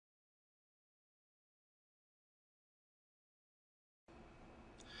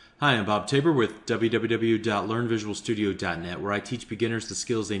Hi, I'm Bob Tabor with www.learnvisualstudio.net, where I teach beginners the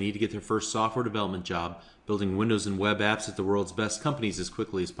skills they need to get their first software development job, building Windows and web apps at the world's best companies as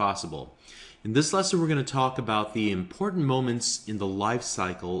quickly as possible. In this lesson, we're going to talk about the important moments in the life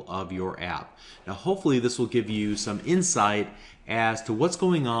cycle of your app. Now, hopefully this will give you some insight as to what's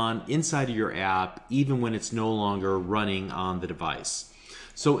going on inside of your app, even when it's no longer running on the device.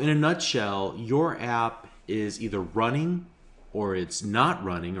 So in a nutshell, your app is either running, or it's not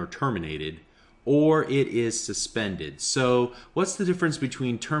running or terminated, or it is suspended. So what's the difference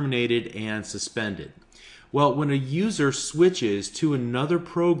between terminated and suspended? Well, when a user switches to another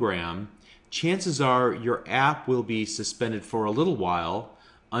program, chances are your app will be suspended for a little while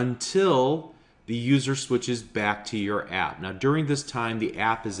until the user switches back to your app. Now, during this time, the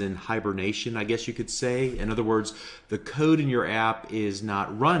app is in hibernation, I guess you could say. In other words, the code in your app is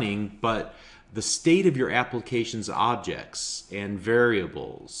not running, but the state of your application's objects and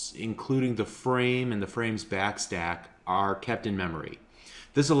variables, including the frame and the frame's backstack, are kept in memory.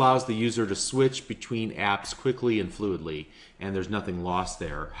 This allows the user to switch between apps quickly and fluidly, and there's nothing lost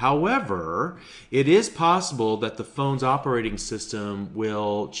there. However, it is possible that the phone's operating system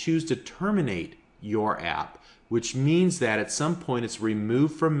will choose to terminate your app, which means that at some point it's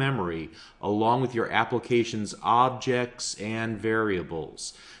removed from memory along with your application's objects and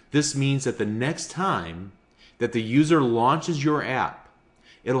variables. This means that the next time that the user launches your app,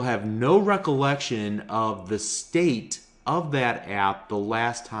 it'll have no recollection of the state of that app the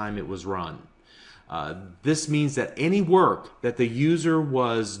last time it was run. This means that any work that the user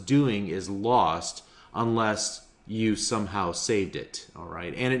was doing is lost unless you somehow saved it. All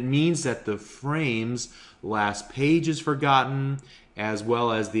right, and it means that the frame's last page is forgotten, as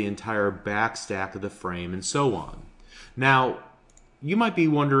well as the entire backstack of the frame and so on. Now, you might be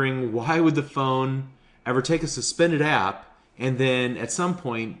wondering, why would the phone ever take a suspended app and then at some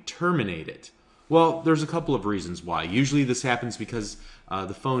point terminate it? Well, there's a couple of reasons why. Usually this happens because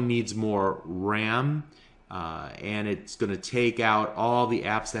the phone needs more RAM, and it's going to take out all the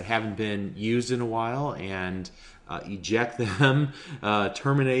apps that haven't been used in a while and eject them,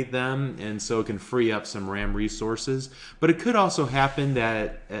 terminate them, and so it can free up some RAM resources. But it could also happen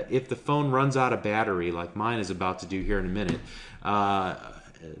that if the phone runs out of battery, like mine is about to do here in a minute,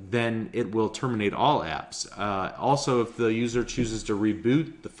 then it will terminate all apps. Also, if the user chooses to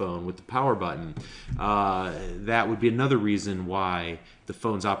reboot the phone with the power button, that would be another reason why the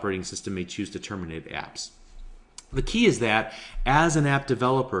phone's operating system may choose to terminate apps. The key is that as an app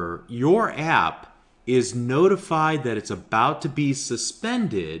developer, your app is notified that it's about to be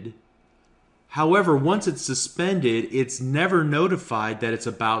suspended. However, once it's suspended, it's never notified that it's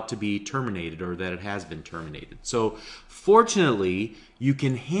about to be terminated or that it has been terminated. So fortunately, you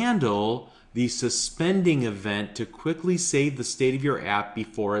can handle the suspending event to quickly save the state of your app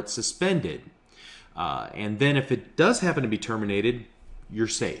before it's suspended. And then if it does happen to be terminated, you're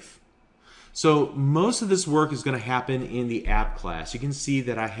safe. So most of this work is going to happen in the app class. You can see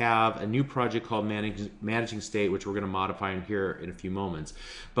that I have a new project called Managing State, which we're going to modify in here in a few moments.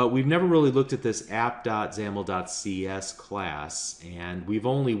 But we've never really looked at this app.xaml.cs class, and we've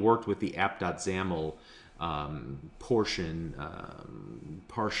only worked with the app.xaml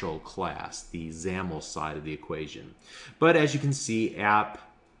partial class, the XAML side of the equation. But as you can see, app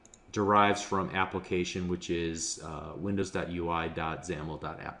derives from application, which is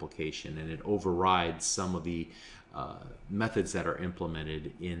windows.ui.xaml.application, and it overrides some of the methods that are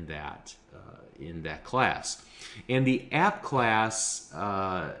implemented in that class. And the app class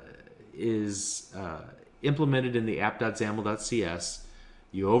is implemented in the app.xaml.cs.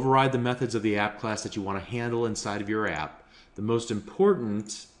 You override the methods of the app class that you want to handle inside of your app. The most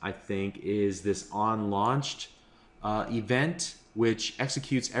important, I think, is this onLaunched event, which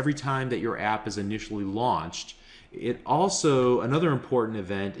executes every time that your app is initially launched. It also, another important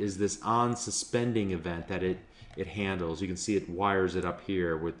event is this onSuspending event that it handles. You can see it wires it up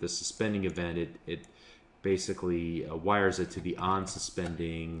here with the suspending event. It basically wires it to the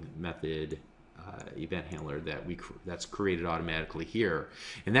onSuspending method event handler that's created automatically here.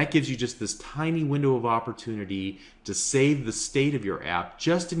 And that gives you just this tiny window of opportunity to save the state of your app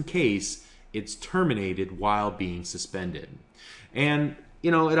just in case it's terminated while being suspended. And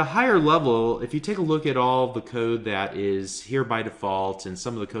at a higher level, if you take a look at all the code that is here by default and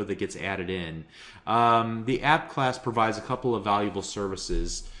some of the code that gets added in, the app class provides a couple of valuable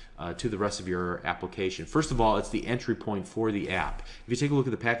services to the rest of your application. First of all, it's the entry point for the app. If you take a look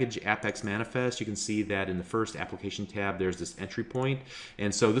at the package AppX manifest, you can see that in the first application tab, there's this entry point.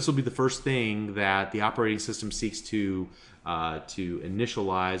 And so this will be the first thing that the operating system seeks to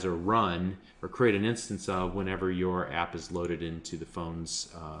initialize or run or create an instance of whenever your app is loaded into the phone's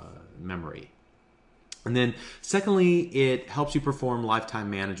memory. And then secondly, it helps you perform lifetime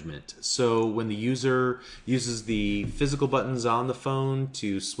management. So when the user uses the physical buttons on the phone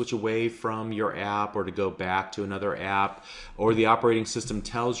to switch away from your app or to go back to another app, or the operating system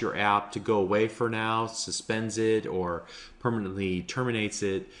tells your app to go away for now, suspends it, or permanently terminates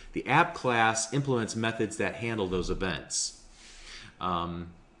it, the app class implements methods that handle those events.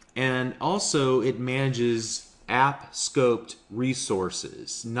 And also it manages app scoped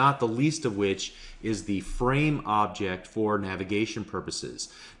resources, not the least of which is the frame object for navigation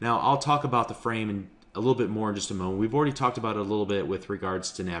purposes. Now I'll talk about the frame in a little bit more in just a moment. We've already talked about it a little bit with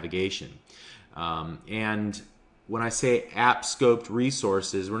regards to navigation. And when I say app scoped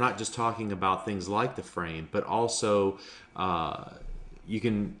resources, we're not just talking about things like the frame, but also you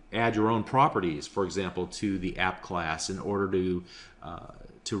can add your own properties, for example, to the app class in order to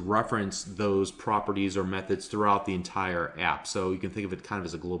reference those properties or methods throughout the entire app. So you can think of it kind of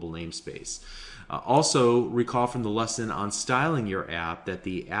as a global namespace. Also, recall from the lesson on styling your app that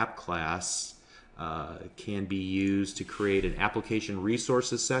the app class can be used to create an application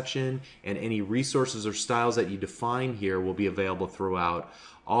resources section, and any resources or styles that you define here will be available throughout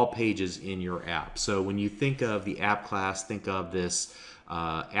all pages in your app. So when you think of the app class, think of this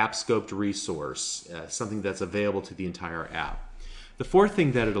app scoped resource, something that's available to the entire app. The fourth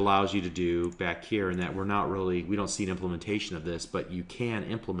thing that it allows you to do back here, and that we don't see an implementation of this, but you can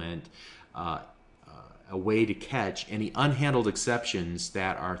implement a way to catch any unhandled exceptions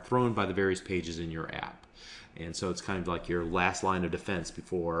that are thrown by the various pages in your app. And so it's kind of like your last line of defense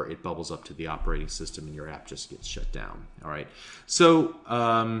before it bubbles up to the operating system and your app just gets shut down. All right. So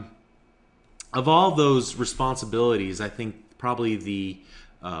of all those responsibilities, I think probably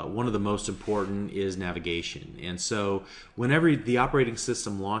one of the most important is navigation. And so whenever the operating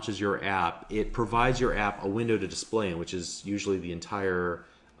system launches your app, it provides your app a window to display in, which is usually the entire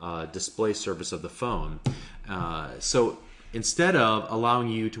display surface of the phone. So instead of allowing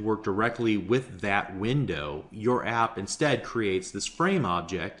you to work directly with that window, your app instead creates this frame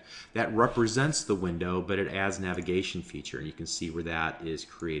object that represents the window, but it adds navigation feature. And you can see where that is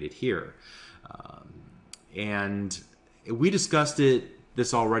created here. And we discussed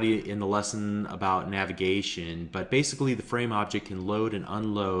this already in the lesson about navigation, but basically the frame object can load and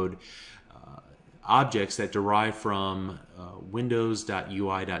unload objects that derive from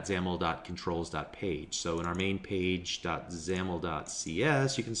windows.ui.xaml.controls.page. So in our main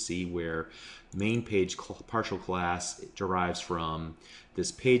page.xaml.cs, you can see where main page partial class derives from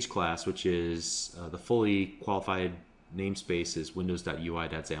this page class, which is the fully qualified namespace is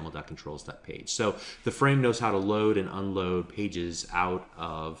windows.ui.xaml.controls.page. So the frame knows how to load and unload pages out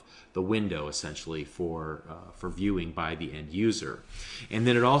of the window essentially for viewing by the end user. And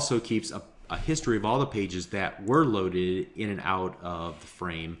then it also keeps a history of all the pages that were loaded in and out of the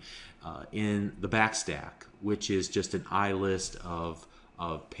frame in the backstack, which is just an list of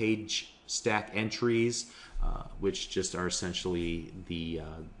page stack entries, which just are essentially the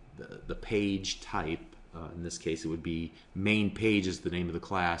page type. In this case, it would be main page is the name of the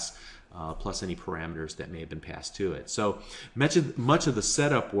class, plus any parameters that may have been passed to it. So much of the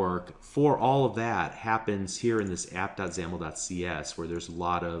setup work for all of that happens here in this app.xaml.cs, where there's a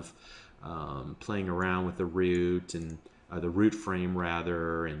lot of playing around with the root and the root frame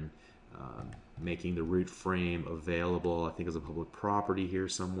rather, and making the root frame available, I think, as a public property here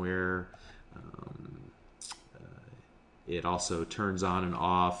somewhere. It also turns on and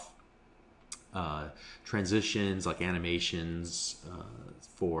off transitions like animations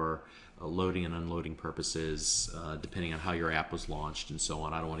for loading and unloading purposes, depending on how your app was launched and so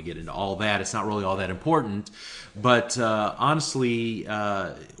on. I don't want to get into all that. It's not really all that important. But honestly,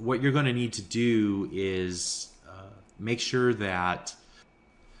 what you're going to need to do is make sure that,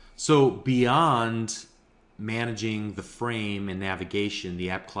 so beyond managing the frame and navigation, the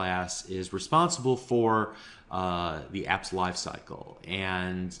app class is responsible for the app's lifecycle,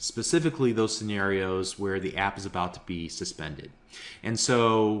 and specifically those scenarios where the app is about to be suspended. And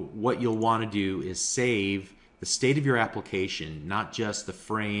so what you'll want to do is save the state of your application, not just the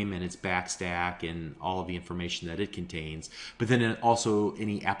frame and its backstack and all of the information that it contains, but then also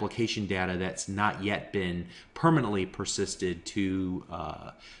any application data that's not yet been permanently persisted to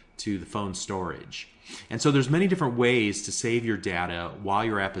to the phone storage. And so there's many different ways to save your data while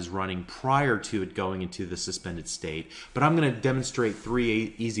your app is running prior to it going into the suspended state. But I'm going to demonstrate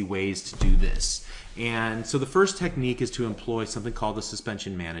 3 easy ways to do this. And so the first technique is to employ something called the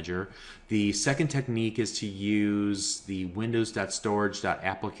suspension manager. The second technique is to use the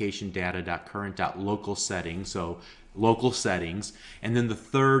windows.storage.application.data.current.local settings, so local settings. And then the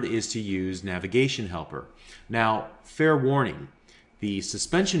third is to use navigation helper. Now, fair warning. The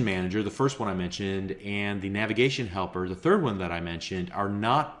suspension manager, the first one I mentioned, and the navigation helper, the third one that I mentioned, are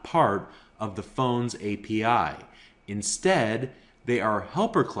not part of the phone's API. Instead, they are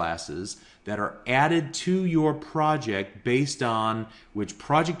helper classes that are added to your project based on which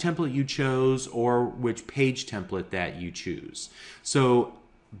project template you chose or which page template that you choose. So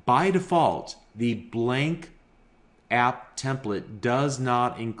by default, the blank app template does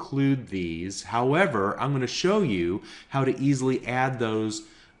not include these. However, I'm going to show you how to easily add those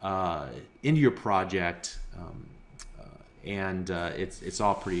into your project, and it's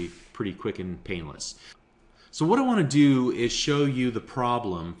all pretty quick and painless. So what I want to do is show you the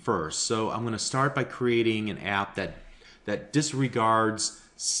problem first. So I'm going to start by creating an app that disregards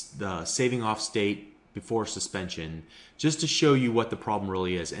the saving off state before suspension, just to show you what the problem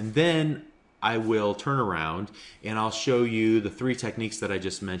really is. And then I will turn around and I'll show you the 3 techniques that I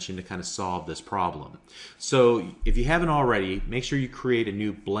just mentioned to kind of solve this problem. So if you haven't already, make sure you create a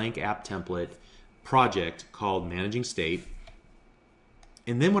new blank app template project called Managing State.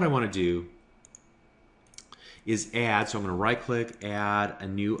 And then what I want to do is add, so I'm going to right click, add a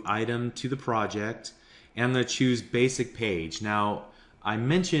new item to the project, and I'm going to choose basic page. Now, I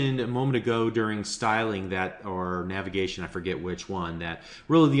mentioned a moment ago during styling that, or navigation, I forget which one, that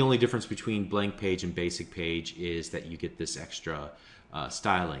really the only difference between blank page and basic page is that you get this extra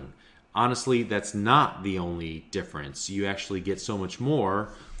styling. Honestly, that's not the only difference. You actually get so much more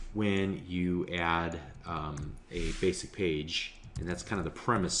when you add a basic page, and that's kind of the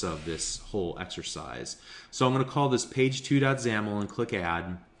premise of this whole exercise. So I'm going to call this page2.xaml and click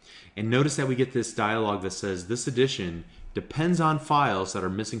add, and notice that we get this dialog that says this edition depends on files that are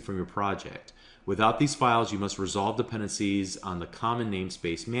missing from your project. Without these files, you must resolve dependencies on the common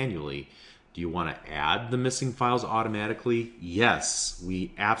namespace manually. Do you want to add the missing files automatically? Yes,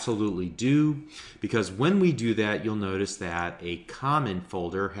 we absolutely do, because when we do that, you'll notice that a common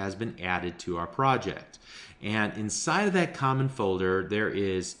folder has been added to our project. And inside of that common folder, there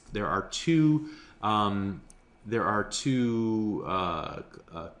are two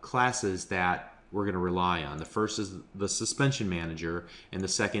classes that we're going to rely on. The first is the suspension manager, and the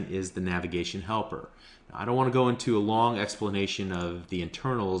second is the navigation helper. Now, I don't want to go into a long explanation of the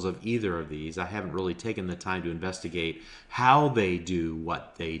internals of either of these. I haven't really taken the time to investigate how they do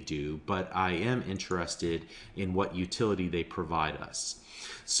what they do, but I am interested in what utility they provide us.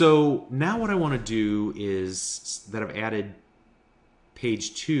 So now what I want to do is that I've added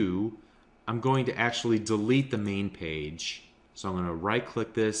page 2, I'm going to actually delete the main page. So I'm going to right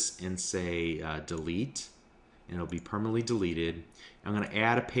click this and say delete, and it'll be permanently deleted. I'm going to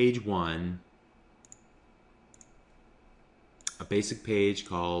add a page 1, a basic page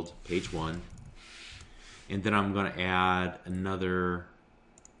called page 1, and then I'm going to add another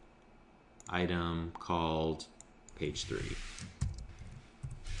item called page 3.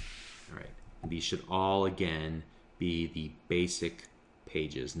 All right, and these should all again be the basic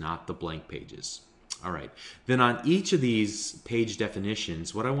pages, not the blank pages. All right, then on each of these page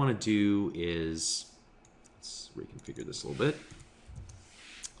definitions, what I want to do is, let's reconfigure this a little bit.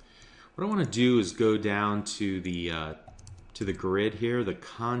 What I want to do is go down to the grid here, the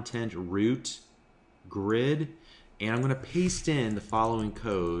content root grid, and I'm going to paste in the following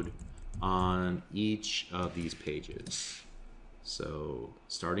code on each of these pages. So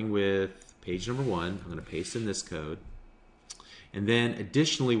starting with page number 1, I'm going to paste in this code. And then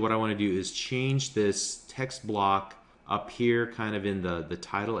additionally, what I want to do is change this text block up here kind of in the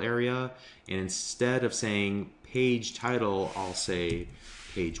title area. And instead of saying page title, I'll say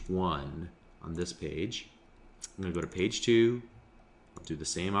page 1 on this page. I'm going to go to page 2. I'll do the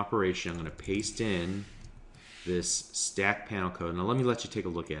same operation. I'm going to paste in this stack panel code. Now let me let you take a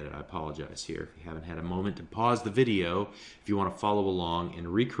look at it. I apologize here if you haven't had a moment to pause the video if you want to follow along and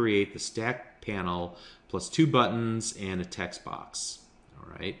recreate the stack panel plus 2 buttons and a text box. All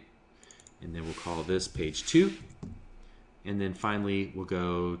right, and then we'll call this page 2, and then finally we'll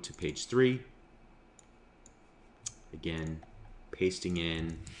go to page 3. Again, pasting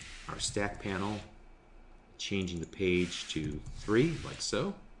in our stack panel, changing the page to 3 like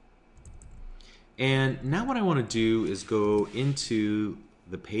so. And now what I want to do is go into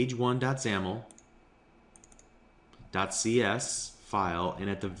the page1.xaml.cs file, and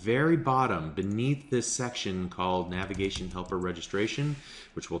at the very bottom, beneath this section called Navigation Helper Registration,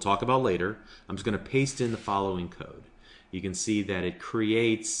 which we'll talk about later, I'm just going to paste in the following code. You can see that it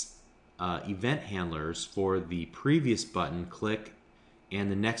creates event handlers for the previous button click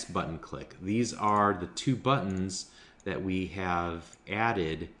and the next button click. These are the two buttons that we have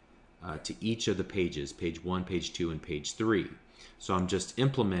added to each of the pages, page 1, page 2, and page 3. So I'm just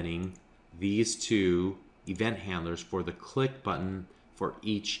implementing these two event handlers for the click button for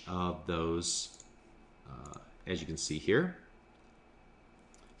each of those, as you can see here.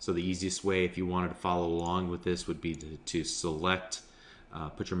 So the easiest way, if you wanted to follow along with this, would be to select,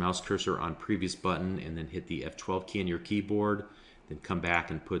 put your mouse cursor on previous button and then hit the F12 key on your keyboard, then come back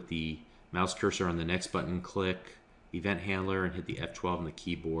and put the mouse cursor on the next button, click event handler, and hit the F12 on the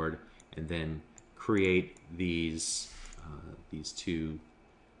keyboard, and then create these two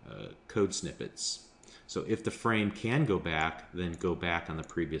code snippets. So if the frame can go back, then go back on the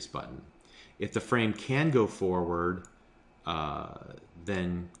previous button. If the frame can go forward,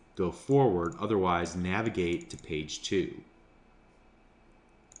 then go forward. Otherwise, navigate to page 2.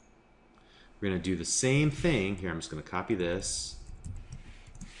 We're going to do the same thing. Here, I'm just going to copy this.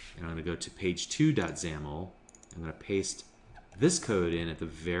 And I'm going to go to page 2.xaml. I'm going to paste this code in at the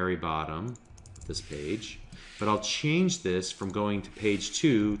very bottom of this page. But I'll change this from going to page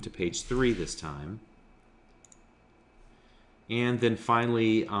 2 to page 3 this time. And then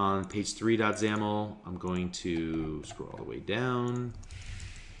finally on page 3.xaml, I'm going to scroll all the way down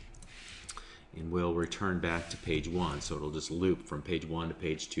and we'll return back to page 1. So it'll just loop from page 1 to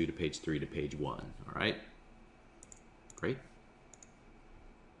page 2 to page 3 to page 1. All right? Great.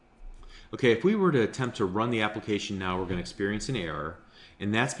 Okay, if we were to attempt to run the application now, we're going to experience an error.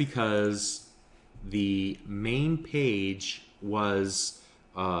 And that's because the main page was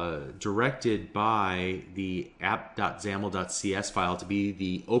directed by the app.xaml.cs file to be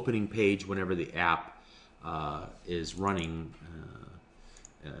the opening page whenever the app is running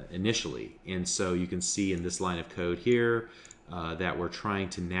initially. And so you can see in this line of code here that we're trying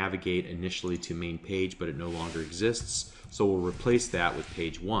to navigate initially to main page, but it no longer exists. So we'll replace that with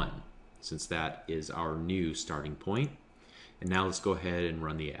page 1, since that is our new starting point. And now let's go ahead and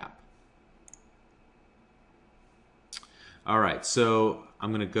run the app. All right, so I'm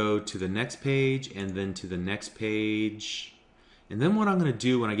going to go to the next page and then to the next page. And then what I'm going to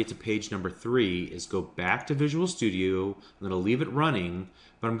do when I get to page number 3 is go back to Visual Studio. I'm going to leave it running,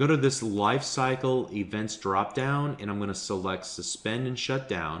 but I'm going to this Lifecycle Events dropdown, and I'm going to select Suspend and Shut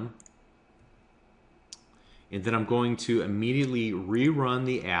Down. And then I'm going to immediately rerun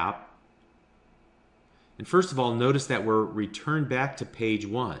the app. And first of all, notice that we're returned back to page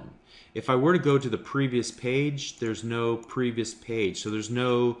 1. If I were to go to the previous page, there's no previous page. So there's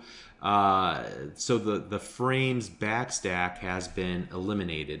no, so the frames backstack has been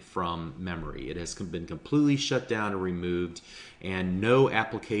eliminated from memory. It has been completely shut down and removed, and no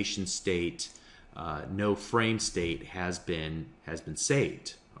application state, no frame state has been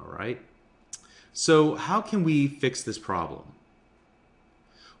saved. All right. So how can we fix this problem?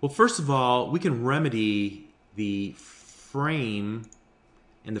 Well, first of all, we can remedy the frame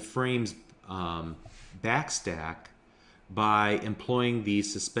and the frame's backstack by employing the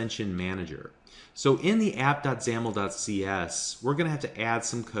suspension manager. So in the app.xaml.cs, we're going to have to add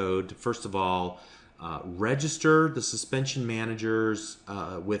some code to, first of all, register the suspension managers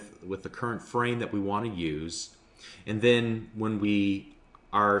with the current frame that we want to use. And then when we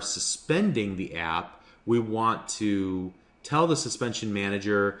are suspending the app, we want to tell the suspension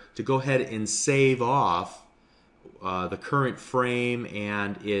manager to go ahead and save off the current frame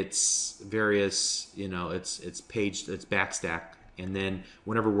and its various, its page, its backstack. And then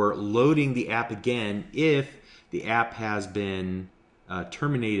whenever we're loading the app again, if the app has been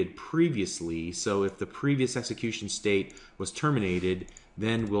terminated previously, so if the previous execution state was terminated,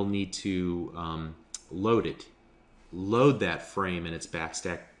 then we'll need to load that frame and its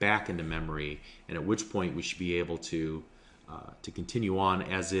backstack back into memory, and at which point we should be able to continue on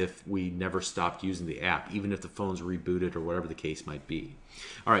as if we never stopped using the app, even if the phone's rebooted or whatever the case might be.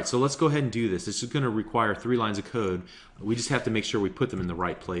 All right, so let's go ahead and do this. This is going to require 3 lines of code. We just have to make sure we put them in the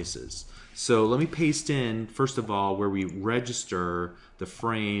right places. So let me paste in, first of all, where we register the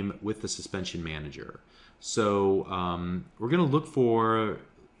frame with the suspension manager. So we're going to look for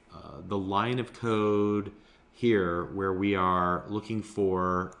the line of code here where we are looking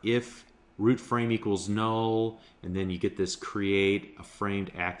for if root frame equals null, and then you get this create a frame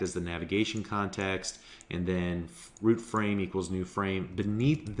to act as the navigation context, and then root frame equals new frame.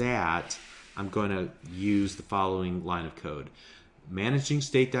 Beneath that, I'm going to use the following line of code. Managing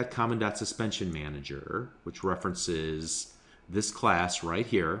state.common.suspension manager, which references this class right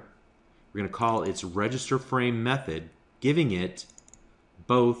here. We're going to call its register frame method, giving it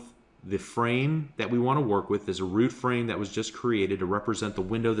both the frame that we want to work with. There's a root frame that was just created to represent the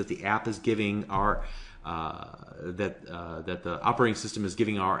window that the app is giving our that the operating system is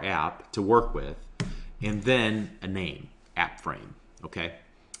giving our app to work with, and then a name, app frame. Okay.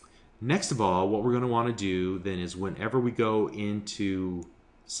 Next of all, what we're going to want to do then is whenever we go into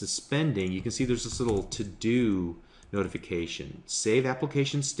suspending, you can see there's this little to-do notification. Save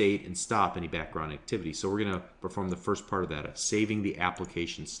application state and stop any background activity. So we're going to perform the first part of that, saving the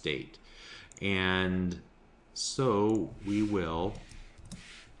application state. And so we will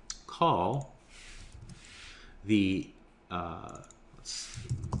call the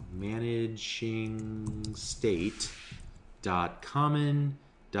managing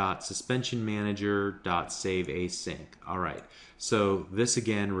state.common.suspension-manager.save async. All right. So this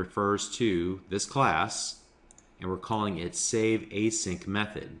again refers to this class, and we're calling it save async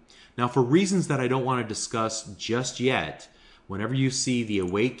method. Now, for reasons that I don't want to discuss just yet, whenever you see the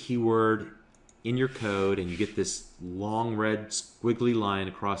await keyword in your code and you get this long red squiggly line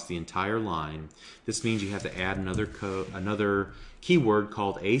across the entire line, this means you have to add another keyword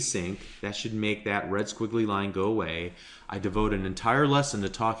called async. That should make that red squiggly line go away. I devote an entire lesson to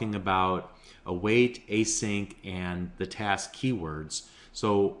talking about await, async, and the task keywords.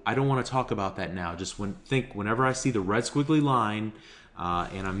 So I don't want to talk about that now. Just whenever I see the red squiggly line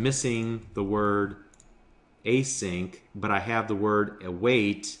and I'm missing the word async, but I have the word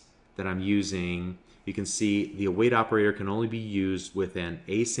await that I'm using, you can see the await operator can only be used with an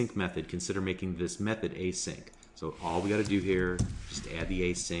async method. Consider making this method async. So all we got to do here, just add the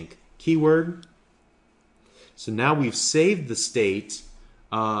async keyword. So now we've saved the state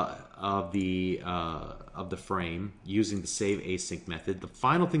of the frame using the save async method. The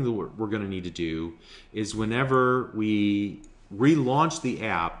final thing that we're going to need to do is whenever we relaunch the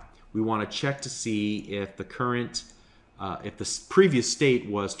app, we want to check to see if the current if the previous state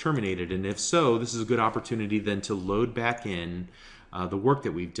was terminated, and if so, this is a good opportunity then to load back in the work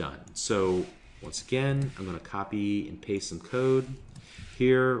that we've done. So once again, I'm going to copy and paste some code.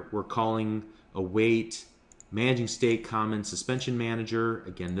 Here we're calling await managing state common suspension manager.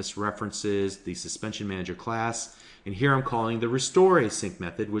 Again, this references the suspension manager class. And here I'm calling the restore async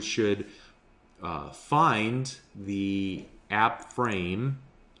method, which should find the app frame,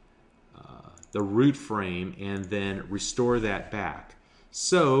 the root frame, and then restore that back.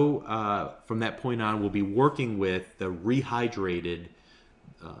 So from that point on, we'll be working with the rehydrated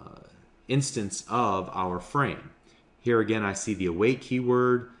instance of our frame. Here again, I see the await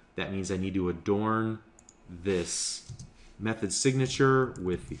keyword. That means I need to adorn this method signature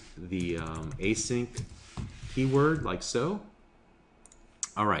with the async keyword, like so.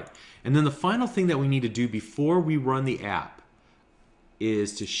 All right, and then the final thing that we need to do before we run the app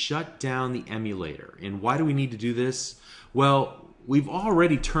is to shut down the emulator. And why do we need to do this? Well, we've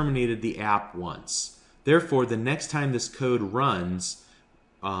already terminated the app once. Therefore, the next time this code runs,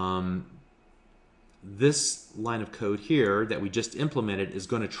 this line of code here that we just implemented is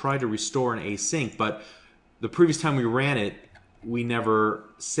going to try to restore an async, but the previous time we ran it, we never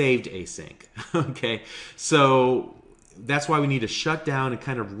saved async. Okay, so that's why we need to shut down and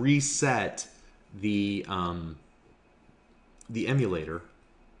kind of reset the emulator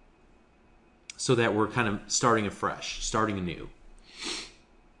so that we're kind of starting afresh, starting anew.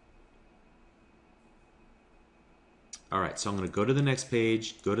 All right, so I'm going to go to the next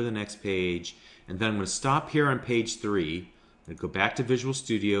page, go to the next page, and then I'm going to stop here on page 3. I'm going to go back to Visual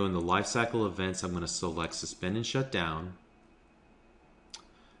Studio. In the Lifecycle events, I'm going to select Suspend and Shut Down,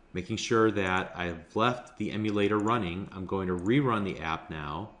 making sure that I've left the emulator running. I'm going to rerun the app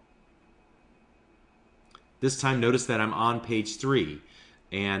now. This time, notice that I'm on page 3.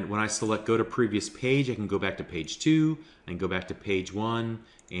 And when I select Go to Previous Page, I can go back to page 2, and go back to page 1,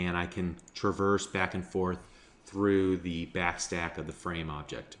 and I can traverse back and forth through the backstack of the frame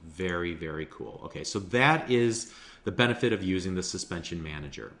object. Very, very cool. Okay, so that is the benefit of using the suspension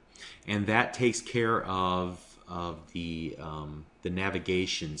manager. And that takes care of the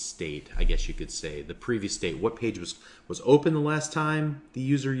navigation state, I guess you could say, the previous state. What page was open the last time the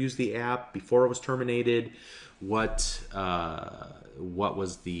user used the app before it was terminated? What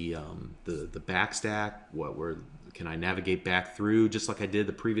was the backstack? Can I navigate back through just like I did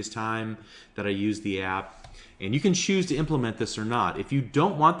the previous time that I used the app? And you can choose to implement this or not. If you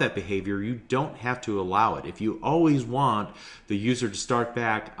don't want that behavior, you don't have to allow it. If you always want the user to start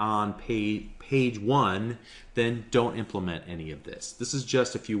back on page 1, then don't implement any of this. This is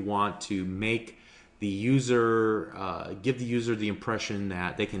just if you want to make the user, give the user the impression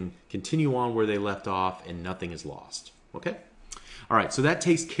that they can continue on where they left off and nothing is lost. Okay? All right, so that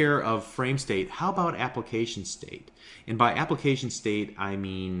takes care of frame state. How about application state? And by application state, I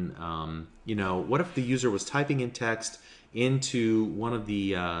mean, what if the user was typing in text into one of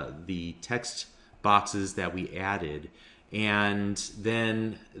the text boxes that we added, and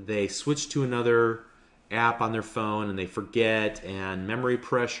then they switch to another app on their phone and they forget, and memory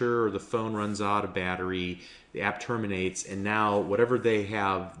pressure or the phone runs out of battery, the app terminates, and now whatever they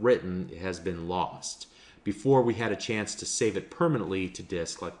have written has been lost before we had a chance to save it permanently to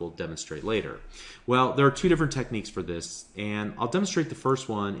disk, like we'll demonstrate later. Well, there are two different techniques for this, and I'll demonstrate the first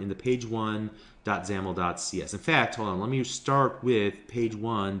one in the page1.xaml.cs. In fact, hold on, let me start with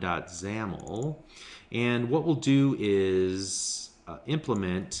page1.xaml, and what we'll do is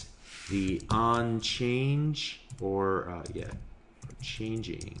implement the onChange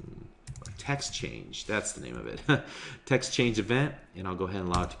changing, text change, that's the name of it, text change event, and I'll go ahead and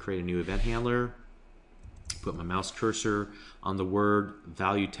allow it to create a new event handler. Put my mouse cursor on the word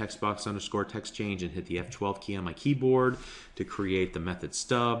value text box underscore text change and hit the F12 key on my keyboard to create the method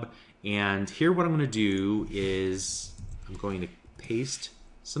stub. And here what I'm going to do is I'm going to paste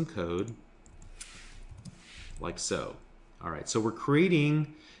some code like so. All right, so we're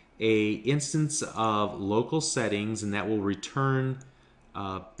creating a instance of local settings, and that will return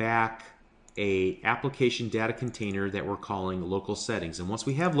back a application data container that we're calling local settings. And once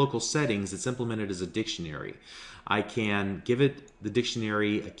we have local settings, it's implemented as a dictionary. I can give it the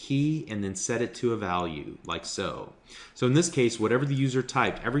dictionary a key and then set it to a value like so. So in this case, whatever the user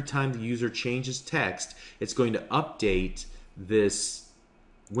typed, every time the user changes text, it's going to update this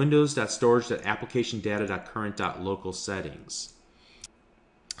windows.storage.application.data.current.local settings.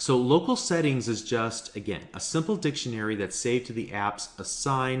 So local settings is just, again, a simple dictionary that's saved to the app's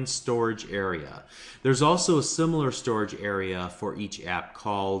assigned storage area. There's also a similar storage area for each app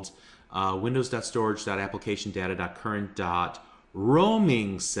called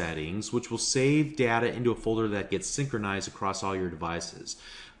windows.storage.application.data.current.roaming settings, which will save data into a folder that gets synchronized across all your devices.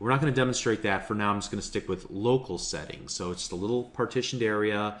 We're not going to demonstrate that for now. I'm just going to stick with local settings. So it's just a little partitioned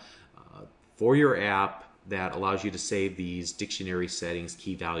area for your app that allows you to save these dictionary settings,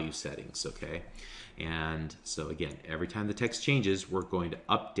 key value settings, okay? And so again, every time the text changes, we're going to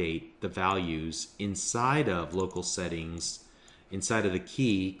update the values inside of local settings, inside of the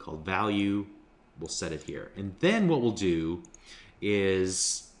key called value. We'll set it here. And then what we'll do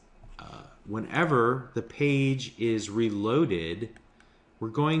is whenever the page is reloaded, we're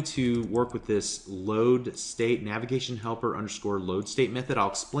going to work with this load state navigation helper underscore load state method. I'll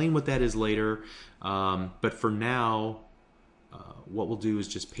explain what that is later. But for now, what we'll do is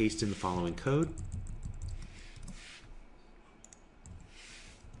just paste in the following code.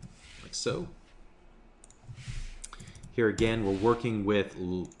 Like so. Here again, we're working with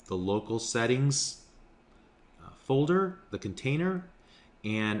the local settings folder, the container,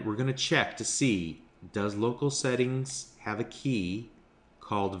 and we're going to check to see, does local settings have a key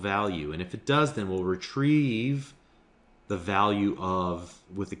called value? And if it does, then we'll retrieve the value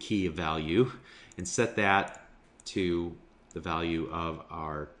with the key of value and set that to the value of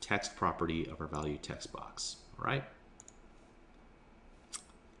our text property of our value text box. All right.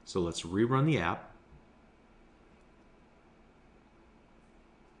 So let's rerun the app.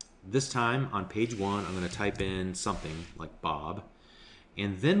 This time on page 1, I'm going to type in something like Bob.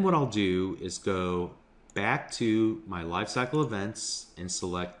 And then what I'll do is go back to my Lifecycle events and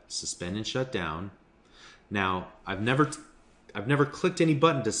select suspend and shut down. Now, I've never clicked any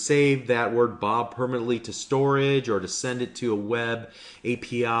button to save that word Bob permanently to storage or to send it to a web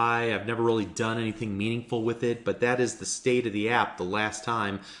API. I've never really done anything meaningful with it, but that is the state of the app. The last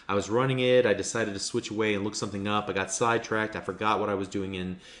time I was running it, I decided to switch away and look something up. I got sidetracked. I forgot what I was doing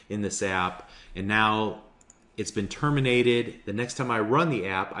in this app, and now it's been terminated. The next time I run the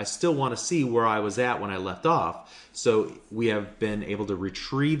app, I still want to see where I was at when I left off. So we have been able to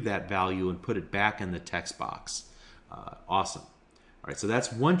retrieve that value and put it back in the text box. Awesome. All right, so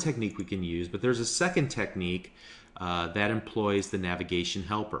that's one technique we can use, but there's a second technique that employs the navigation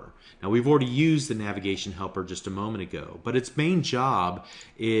helper. Now, we've already used the navigation helper just a moment ago, but its main job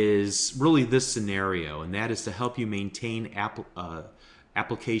is really this scenario, and that is to help you maintain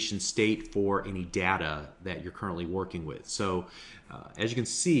application state for any data that you're currently working with. So as you can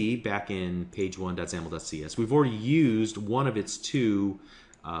see back in page1.xaml.cs, we've already used one of its two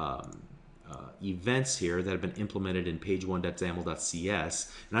events here that have been implemented in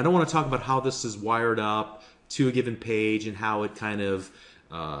page1.xaml.cs, and I don't want to talk about how this is wired up to a given page and how it kind of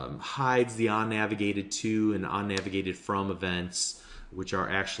hides the onNavigated to and onNavigated from events. which are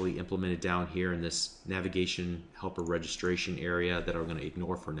actually implemented down here in this navigation helper registration area that I'm going to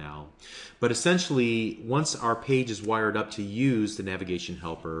ignore for now. But essentially, once our page is wired up to use the navigation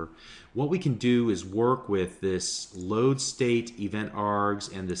helper, what we can do is work with this load state event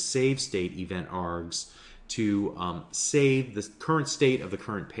args and the save state event args to save the current state of the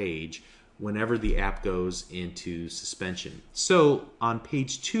current page whenever the app goes into suspension. So on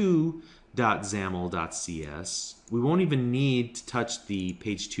page 2.xaml.cs, we won't even need to touch the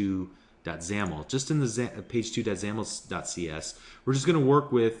page2.xaml. Just in the page2.xaml.cs, we're just going to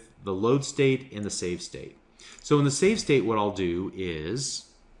work with the load state and the save state. So in the save state, what I'll do is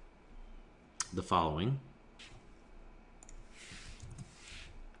the following.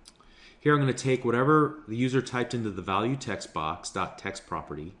 Here I'm going to take whatever the user typed into the value text box, .text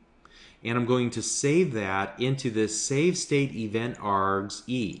property, and I'm going to save that into this save state event args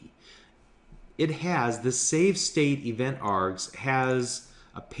e. It has, the save state event args has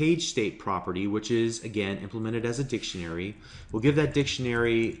a page state property, which is again implemented as a dictionary. We'll give that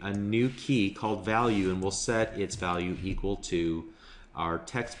dictionary a new key called value, and we'll set its value equal to our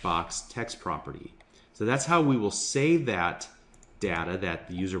text box text property. So that's how we will save that data that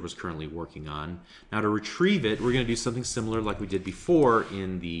the user was currently working on. Now to retrieve it, we're going to do something similar like we did before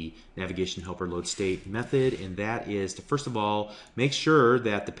in the navigation helper load state method, and that is to first of all make sure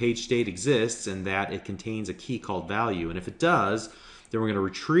that the page state exists and that it contains a key called value. And if it does, then we're going to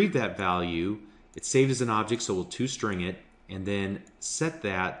retrieve that value. It's saved as an object, so we'll toString it, and then set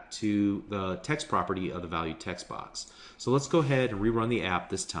that to the text property of the value text box. So let's go ahead and rerun the app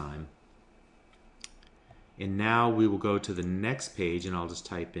this time. And now we will go to the next page, and I'll just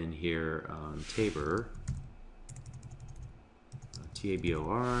type in here Tabor,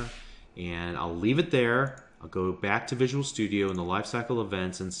 T-A-B-O-R, and I'll leave it there. I'll go back to Visual Studio in the Lifecycle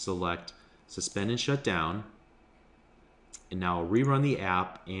events and select Suspend and Shut Down. And now I'll rerun the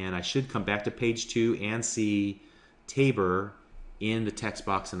app, and I should come back to page 2 and see Tabor in the text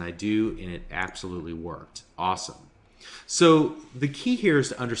box, and I do, and it absolutely worked. Awesome. So the key here is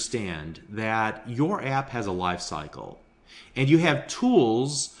to understand that your app has a life cycle, and you have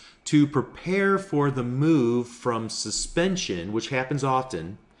tools to prepare for the move from suspension, which happens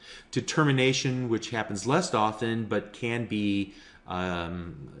often, to termination, which happens less often but can be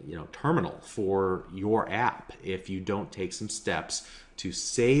terminal for your app if you don't take some steps to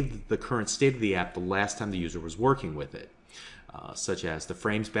save the current state of the app the last time the user was working with it. Such as the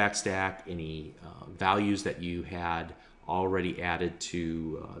frames backstack, any values that you had already added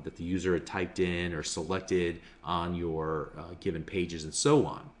to that the user had typed in or selected on your given pages and so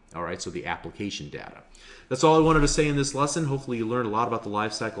on. All right, so the application data. That's all I wanted to say in this lesson. Hopefully you learned a lot about the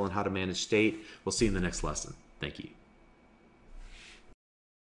life cycle and how to manage state. We'll see you in the next lesson. Thank you.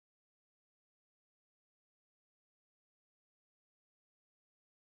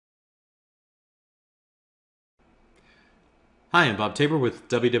 Hi, I'm Bob Tabor with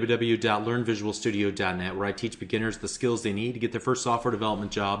www.learnvisualstudio.net, where I teach beginners the skills they need to get their first software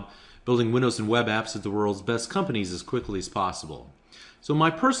development job, building Windows and web apps at the world's best companies as quickly as possible. So in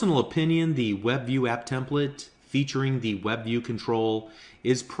my personal opinion, the WebView app template featuring the WebView control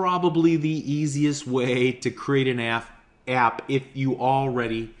is probably the easiest way to create an app if you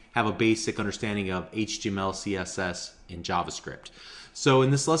already have a basic understanding of HTML, CSS, and JavaScript. So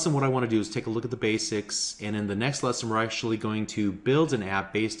in this lesson, what I want to do is take a look at the basics, and in the next lesson, we're actually going to build an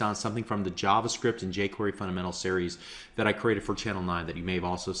app based on something from the JavaScript and jQuery Fundamental series that I created for Channel 9 that you may have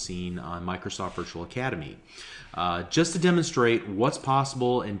also seen on Microsoft Virtual Academy. Just to demonstrate what's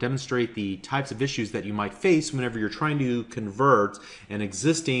possible and demonstrate the types of issues that you might face whenever you're trying to convert an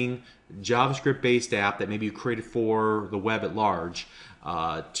existing JavaScript-based app that maybe you created for the web at large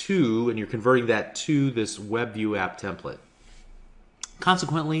and you're converting that to this WebView app template.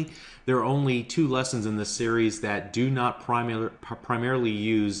 Consequently, there are only 2 lessons in this series that do not primarily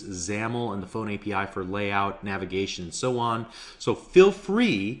use XAML and the phone API for layout, navigation, and so on. So feel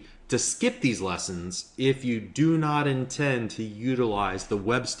free to skip these lessons if you do not intend to utilize the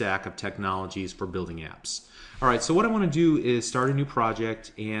web stack of technologies for building apps. All right, so what I want to do is start a new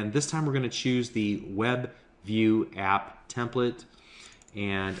project, and this time we're going to choose the WebView app template,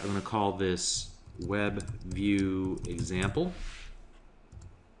 and I'm going to call this WebView example.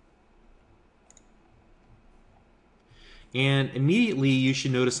 And immediately you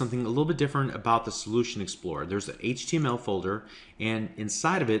should notice something a little bit different about the Solution Explorer. There's an HTML folder, and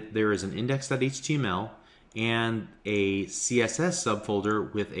inside of it there is an index.html and a CSS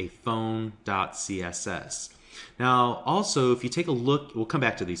subfolder with a phone.css. Now also, if you take a look, we'll come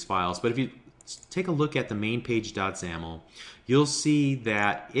back to these files, but if you take a look at the main page.xaml, you'll see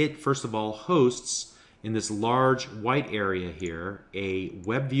that it first of all hosts in this large white area here a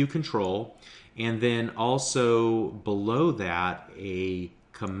web view control, and then also below that a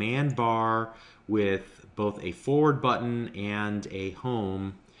command bar with both a forward button and a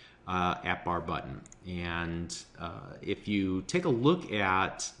home app bar button. And if you take a look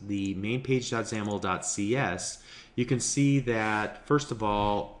at the mainpage.xaml.cs, you can see that first of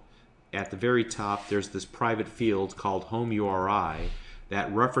all, at the very top, there's this private field called home URI that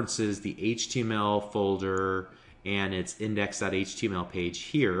references the HTML folder and its index.html page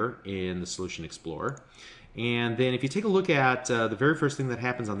here in the Solution Explorer. And then if you take a look at the very first thing that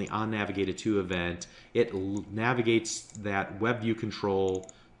happens on the onNavigated2 event, it navigates that web view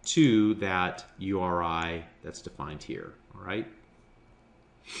control to that URI that's defined here. All right.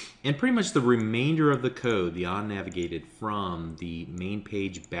 And pretty much the remainder of the code, the onNavigated from the main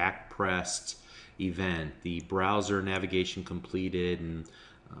page backpressed event, the browser navigation completed, and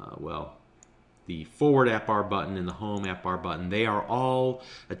well, the forward app bar button and the home app bar button, they are all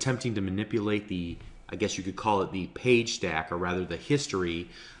attempting to manipulate the, I guess you could call it the page stack, or rather the history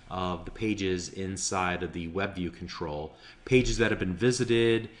of the pages inside of the web view control. Pages that have been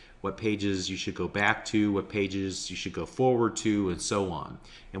visited, what pages you should go back to, what pages you should go forward to, and so on.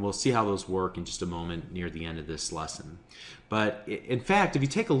 And we'll see how those work in just a moment near the end of this lesson. But in fact, if you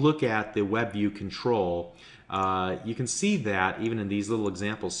take a look at the web view control, you can see that even in these little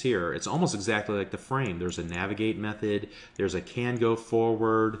examples here, it's almost exactly like the frame. There's a navigate method, there's a can go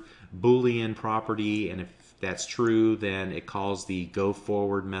forward, Boolean property, and if that's true, then it calls the go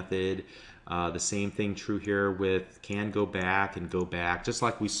forward method. The same thing true here with can go back and go back, just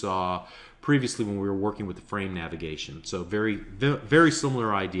like we saw previously when we were working with the frame navigation. So very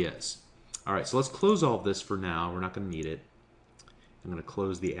similar ideas. All right, so let's close all of this for now. We're not going to need it. I'm going to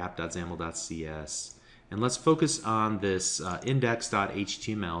close the app.xaml.cs. And let's focus on this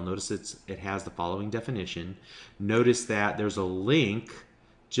index.html. Notice it has the following definition. Notice that there's a link,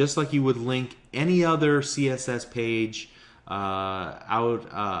 just like you would link any other CSS page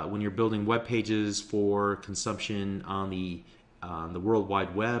when you're building web pages for consumption on the World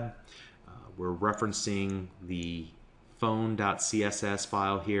Wide Web. We're referencing the phone.css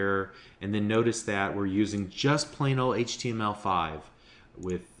file here, and then notice that we're using just plain old HTML5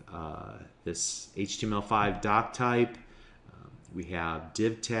 with this HTML5 doc type. We have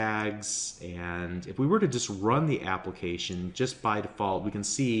div tags, and if we were to just run the application just by default, we can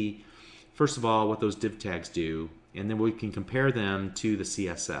see first of all what those div tags do, and then we can compare them to the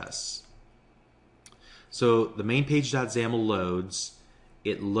CSS. So the main page.xaml loads,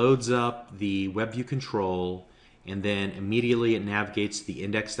 it loads up the web view control, and then immediately it navigates to the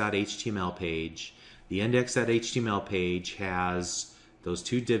index.html page. The index.html page has those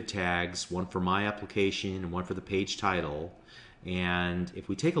two div tags, one for my application and one for the page title. And if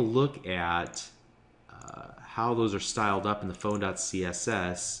we take a look at how those are styled up in the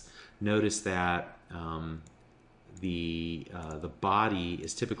phone.css, notice that the body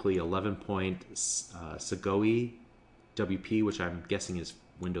is typically 11-point Segoe WP, which I'm guessing is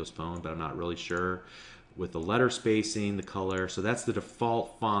Windows Phone, but I'm not really sure, with the letter spacing, the color. So that's the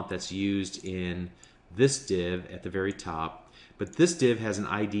default font that's used in this div at the very top. But this div has an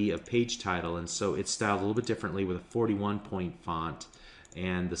ID of page title, and so it's styled a little bit differently with a 41-point font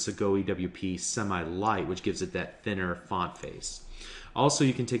and the Segoe WP semi-light, which gives it that thinner font face. Also,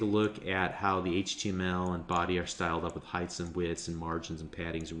 you can take a look at how the HTML and body are styled up with heights and widths and margins and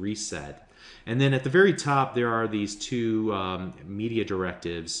paddings reset. And then at the very top, there are these two media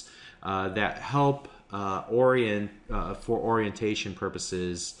directives that help for orientation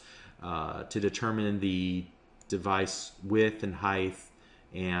purposes to determine the device width and height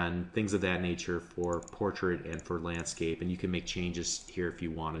and things of that nature for portrait and for landscape. And you can make changes here if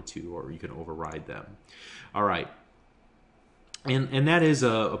you wanted to, or you can override them. All right. And that is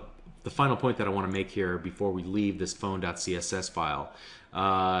the final point that I want to make here before we leave this phone.css file.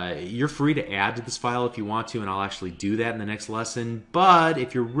 You're free to add to this file if you want to, and I'll actually do that in the next lesson. But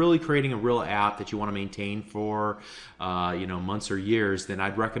if you're really creating a real app that you want to maintain for months or years, then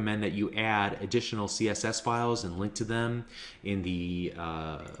I'd recommend that you add additional CSS files and link to them in the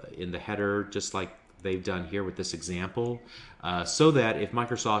header, just like they've done here with this example, so that if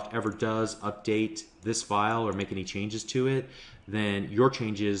Microsoft ever does update this file or make any changes to it, then your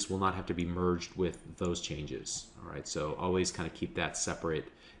changes will not have to be merged with those changes. All right, so always kind of keep that separate,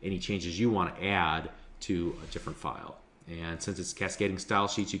 any changes you want to add to a different file. And since it's cascading style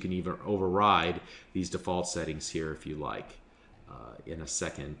sheets, you can even override these default settings here if you like in a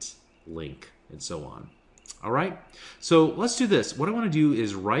second link and so on. All right, so let's do this. What I want to do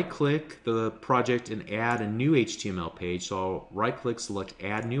is right-click the project and add a new HTML page. So I'll right-click, select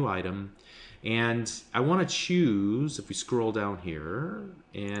Add New Item, And I want to choose, if we scroll down here,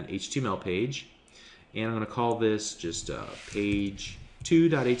 an HTML page. And I'm going to call this just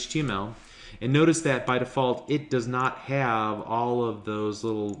page2.html. And notice that by default, it does not have all of those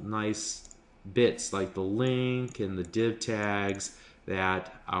little nice bits like the link and the div tags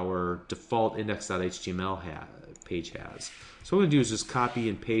that our default index.html page has. So what I'm going to do is just copy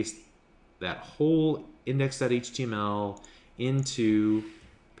and paste that whole index.html into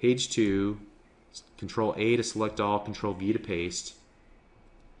page 2, Control A to select all, Control V to paste.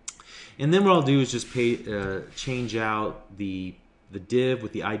 And then what I'll do is just change out the div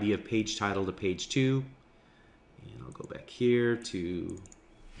with the ID of page title to page 2. And I'll go back here to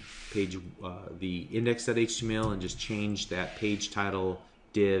page the index.html and just change that page title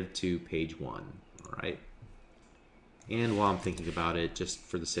div to page 1. All right. And while I'm thinking about it, just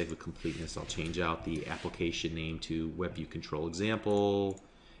for the sake of completeness, I'll change out the application name to WebView Control Example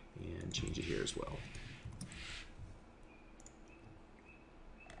and change it here as well.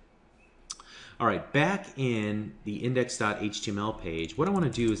 All right, back in the index.html page, what I want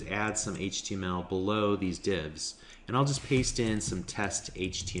to do is add some HTML below these divs. And I'll just paste in some test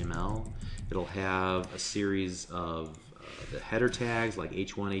HTML. It'll have a series of the header tags like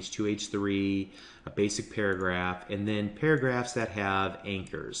H1, H2, H3, a basic paragraph, and then paragraphs that have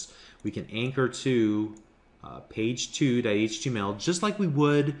anchors. We can anchor to page2.html just like we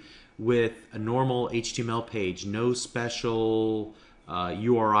would with a normal HTML page. No special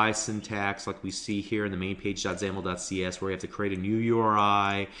URI syntax like we see here in the main page.xaml.cs where we have to create a new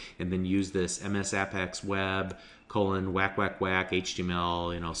URI and then use this msappxweb : whack whack whack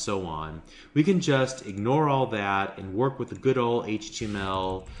HTML, so on. We can just ignore all that and work with the good old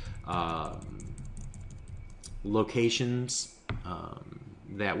HTML locations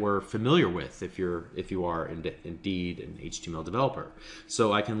that we're familiar with if you are indeed an HTML developer.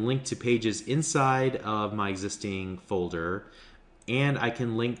 So I can link to pages inside of my existing folder, and I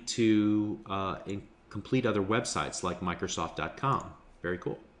can link to complete other websites like Microsoft.com. Very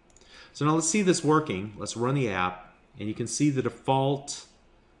cool. So now let's see this working. Let's run the app, and you can see the default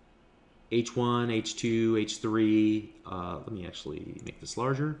H1, H2, H3. Let me actually make this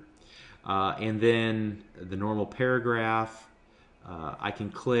larger. And then the normal paragraph. I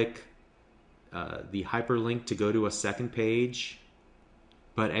can click the hyperlink to go to a second page.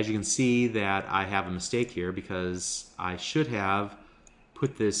 But as you can see that I have a mistake here because I should have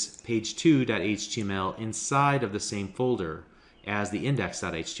put this page2.html inside of the same folder as the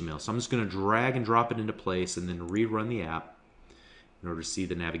index.html. So I'm just going to drag and drop it into place and then rerun the app in order to see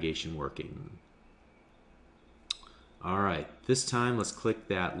the navigation working. All right, this time let's click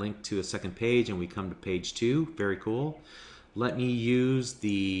that link to a second page and we come to page 2. Very cool. Let me use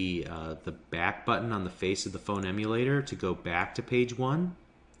the back button on the face of the phone emulator to go back to page 1.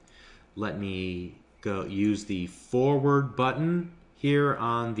 Let me go use the forward button here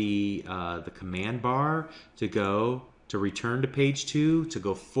on the command bar to return to page 2, to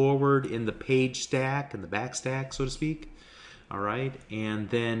go forward in the page stack, in the back stack, so to speak. All right, and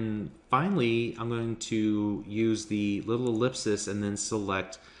then finally I'm going to use the little ellipsis and then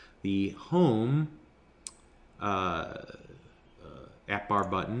select the home app bar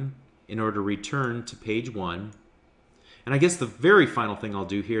button in order to return to page 1. And I guess the very final thing I'll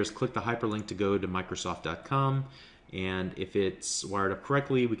do here is click the hyperlink to go to Microsoft.com, and if it's wired up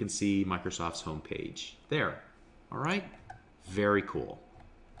correctly, we can see Microsoft's homepage there. All right, very cool.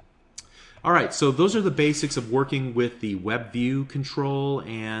 All right, so those are the basics of working with the WebView control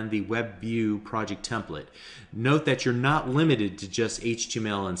and the WebView project template. Note that you're not limited to just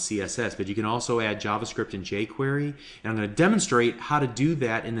HTML and CSS, but you can also add JavaScript and jQuery. And I'm going to demonstrate how to do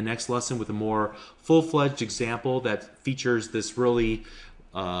that in the next lesson with a more full-fledged example that features this really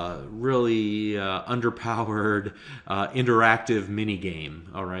underpowered interactive mini game.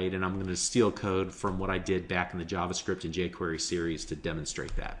 All right, and I'm going to steal code from what I did back in the JavaScript and jQuery series to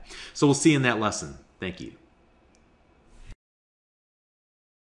demonstrate that. So we'll see you in that lesson. Thank you.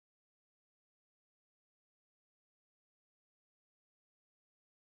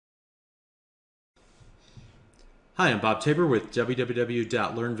 Hi, I'm Bob Tabor with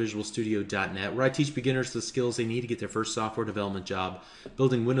www.learnvisualstudio.net, where I teach beginners the skills they need to get their first software development job,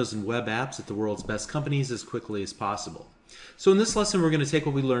 building Windows and web apps at the world's best companies as quickly as possible. So in this lesson, we're going to take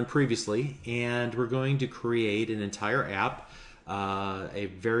what we learned previously, and we're going to create an entire app, a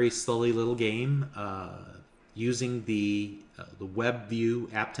very silly little game using the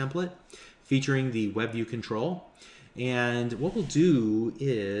WebView app template, featuring the WebView control. And what we'll do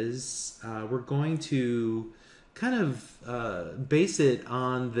is we're going to kind of base it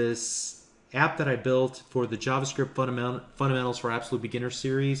on this app that I built for the JavaScript Fundamentals for Absolute Beginners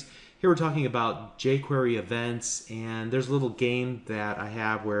series Here we're talking about jQuery events, and there's a little game that I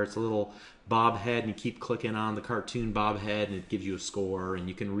have where it's a little bob head and you keep clicking on the cartoon bob head and it gives you a score and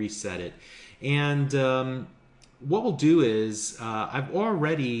you can reset it. And what we'll do is I've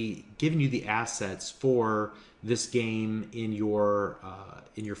already given you the assets for this game in your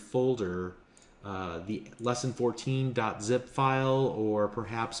folder, the lesson14.zip file, or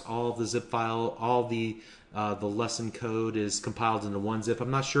perhaps all of the zip file, all the lesson code is compiled into one zip. I'm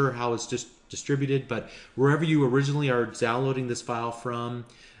not sure how it's just distributed, but wherever you originally are downloading this file from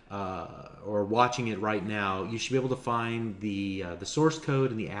or watching it right now, you should be able to find the source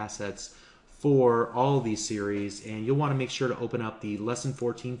code and the assets for all of these series, and you'll want to make sure to open up the lesson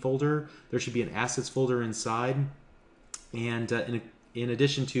 14 folder. There should be an assets folder inside, and in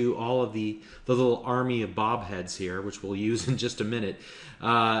addition to all of the little army of bob heads here, which we'll use in just a minute,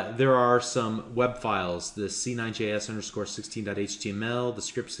 there are some web files, the c9js underscore 16.html, the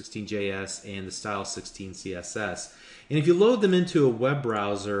script 16js, and the style 16 css. And if you load them into a web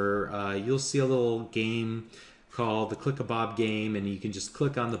browser, you'll see a little game called the Click a Bob game, and you can just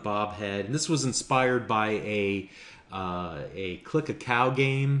click on the bob head. And this was inspired by a Click a Cow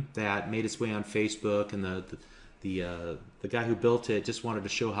game that made its way on Facebook, and the guy who built it just wanted to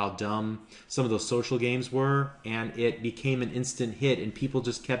show how dumb some of those social games were, and it became an instant hit, and people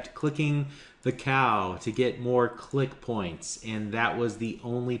just kept clicking the cow to get more click points, and that was the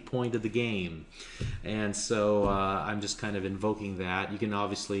only point of the game. And so I'm just kind of invoking that. You can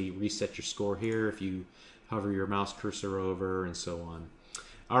obviously reset your score here if you hover your mouse cursor over, and so on.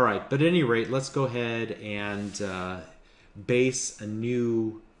 All right, but at any rate, let's go ahead and base a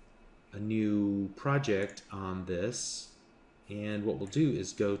new project on this. And what we'll do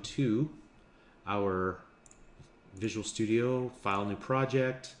is go to our Visual Studio, File, New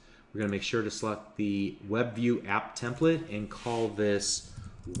Project. We're going to make sure to select the WebView app template and call this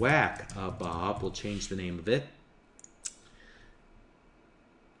Whack a Bob. We'll change the name of it.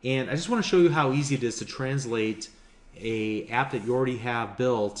 And I just want to show you how easy it is to translate an app that you already have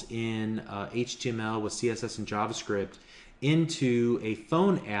built in HTML with CSS and JavaScript into a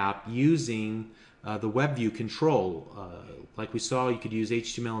phone app using the WebView control. Like we saw, you could use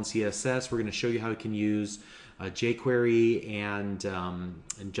HTML and CSS. We're going to show you how you can use jQuery and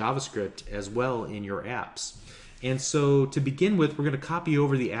JavaScript as well in your apps. And so to begin with, we're going to copy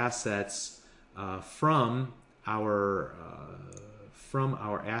over the assets from our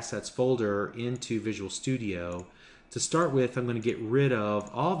assets folder into Visual Studio. To start with, I'm going to get rid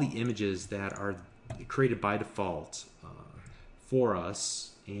of all the images that are created by default for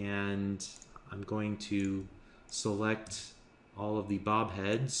us, and I'm going to select all of the bob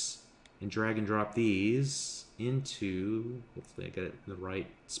heads and drag and drop these into, hopefully I got it in the right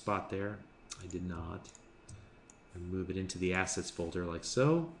spot there. I did not. And move it into the assets folder like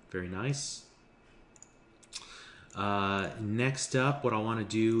so. Very nice. Next up, what I want to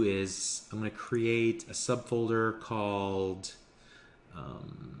do is I'm going to create a subfolder called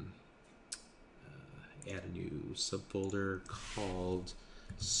add a new subfolder called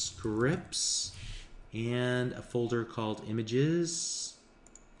scripts and a folder called images.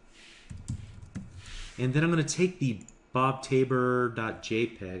 And then I'm going to take the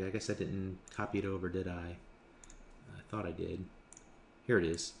bobtabor.jpg. I guess I didn't copy it over, did I? I thought I did. Here it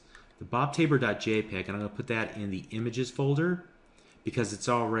is. The bobtabor.jpg, and I'm going to put that in the images folder because it's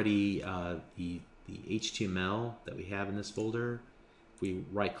already the HTML that we have in this folder. If we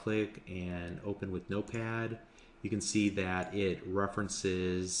right click and open with Notepad, you can see that it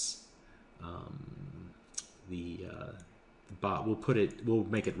references we'll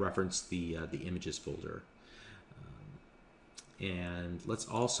make it reference the images folder. And let's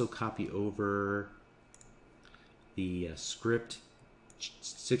also copy over the script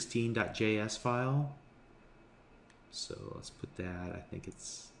 16.js file. So let's put that, I think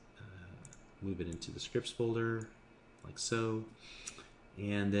it's move it into the scripts folder like so.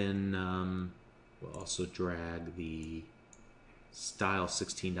 And then we'll also drag the style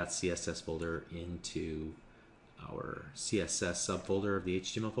 16.css folder into our CSS subfolder of the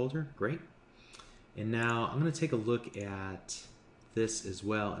HTML folder. Great. And now I'm going to take a look at this as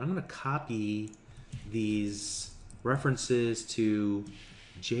well, and I'm going to copy these references to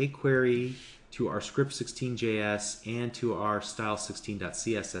jQuery, to our script 16.js, and to our style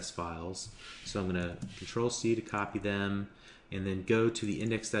 16.css files. So I'm going to Control-C to copy them, and then go to the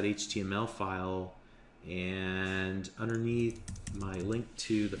index.html file, and underneath my link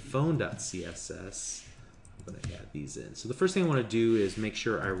to the phone.css, I'm going to add these in. So the first thing I want to do is make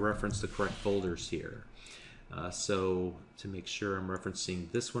sure I reference the correct folders here. So to make sure I'm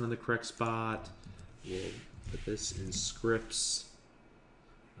referencing this one in the correct spot, we'll put this in scripts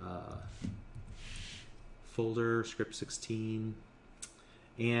folder, script 16.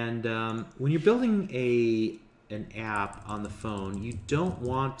 And when you're building an app on the phone, you don't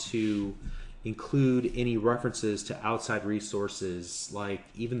want to include any references to outside resources. Like,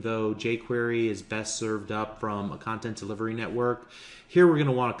 even though jQuery is best served up from a content delivery network, here we're going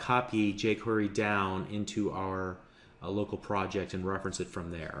to want to copy jQuery down into our local project and reference it from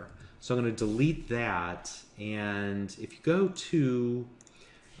there. So I'm going to delete that, and if you go to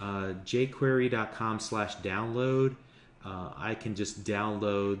jQuery.com/download, I can just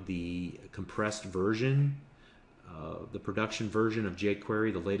download the compressed version, the production version of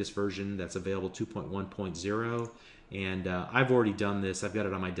jQuery, the latest version that's available 2.1.0. And I've already done this. I've got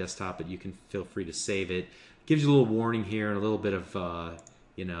it on my desktop, but you can feel free to save it. Gives you a little warning here and a little bit of,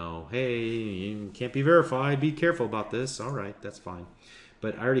 you know, hey, you can't be verified. Be careful about this. All right, that's fine.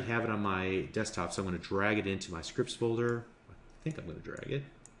 But I already have it on my desktop, so I'm going to drag it into my scripts folder. I think I'm going to drag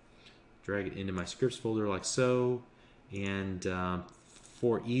it into my scripts folder like so. And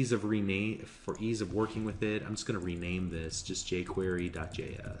for ease of working with it, I'm just going to rename this just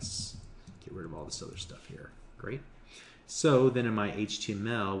jQuery.js. Get rid of all this other stuff here. Great. So then in my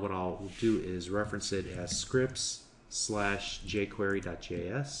HTML, what I'll do is reference it as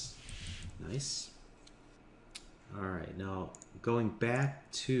scripts/jQuery.js. Nice. All right, now going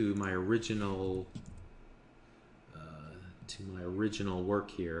back to my original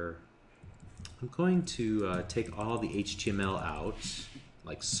work here, I'm going to take all the HTML out,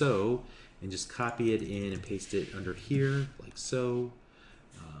 like so, and just copy it in and paste it under here, like so.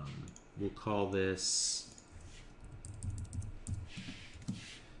 We'll call this,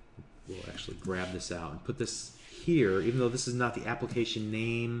 we'll actually grab this out and put this here, even though this is not the application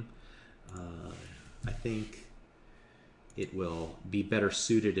name. I think it will be better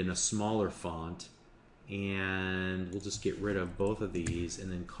suited in a smaller font, and we'll just get rid of both of these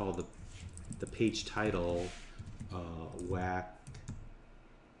and then call the page title whack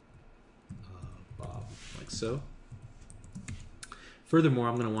Bob, like so. Furthermore,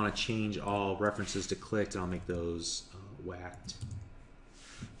 I'm going to want to change all references to clicked, and I'll make those whacked.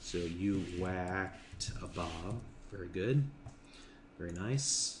 So you whacked a Bob. Very good. Very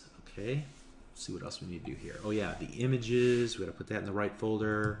nice. Okay. Let's see what else we need to do here. Oh yeah, the images. We got to put that in the right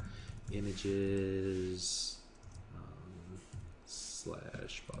folder. Images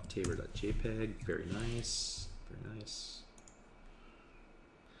 /bobtabor.jpg. Very nice. Very nice.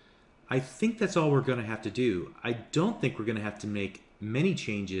 I think that's all we're going to have to do. I don't think we're going to have to make many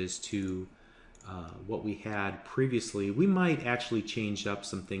changes to what we had previously. We might actually change up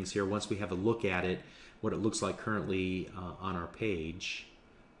some things here once we have a look at it, what it looks like currently on our page.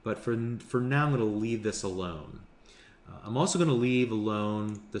 But for now, I'm going to leave this alone. I'm also going to leave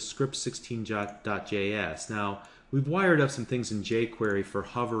alone the script16.js. Now, we've wired up some things in jQuery for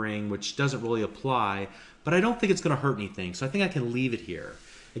hovering, which doesn't really apply, but I don't think it's going to hurt anything, so I think I can leave it here.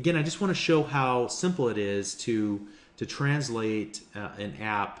 Again, I just want to show how simple it is to translate an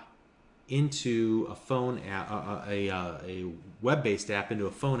app into a phone app, a web-based app into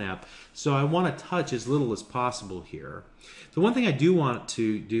a phone app. So I want to touch as little as possible here. The one thing I do want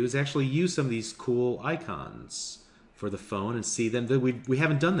to do is actually use some of these cool icons for the phone and see them. We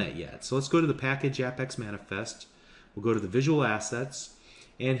haven't done that yet. So let's go to the package AppX manifest. We'll go to the visual assets.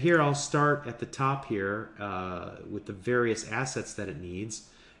 And here I'll start at the top here with the various assets that it needs,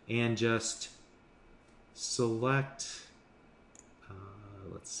 and just select,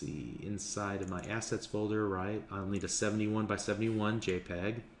 let's see, inside of my assets folder, right? I'll need a 71 by 71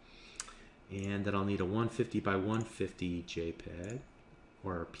 JPEG, and then I'll need a 150 by 150 JPEG,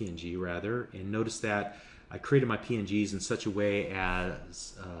 or PNG rather. And notice that I created my PNGs in such a way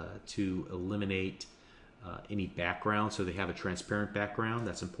as to eliminate any background, so they have a transparent background.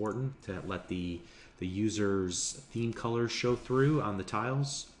 That's important to let the user's theme colors show through on the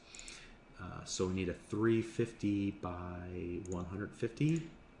tiles. So we need a 350 by 150.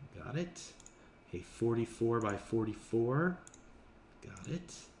 Got it. A 44 by 44. Got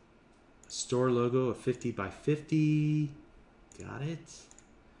it. Store logo of 50 by 50. Got it.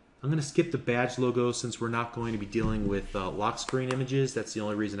 I'm going to skip the badge logo since we're not going to be dealing with lock screen images. That's the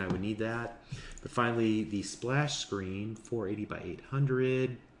only reason I would need that. But finally, the splash screen, 480 by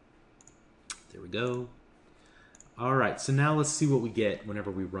 800. There we go. All right, so now let's see what we get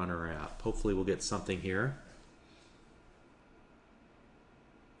whenever we run our app. Hopefully we'll get something here.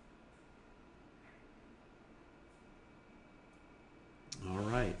 All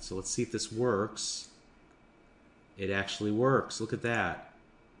right, so let's see if this works. It actually works. Look at that.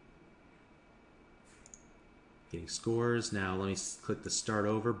 Getting scores. Now let me click the start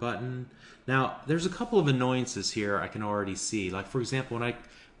over button. Now there's a couple of annoyances here I can already see. Like for example,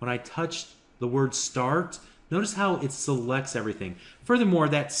 when I touch the word start, notice how it selects everything. Furthermore,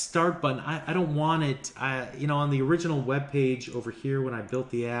 that start button, I don't want it, on the original web page over here when I built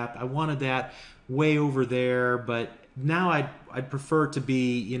the app, I wanted that way over there, but now I'd prefer it to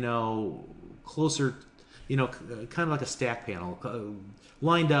be, closer, kind of like a stack panel,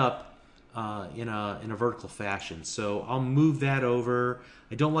 lined up in a vertical fashion. So I'll move that over.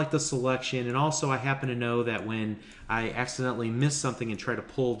 I don't like the selection, and also I happen to know that when I accidentally miss something and try to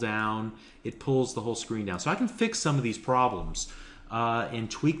pull down, it pulls the whole screen down. So I can fix some of these problems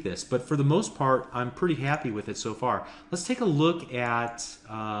and tweak this, but for the most part, I'm pretty happy with it so far. Let's take a look at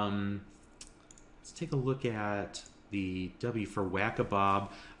the W for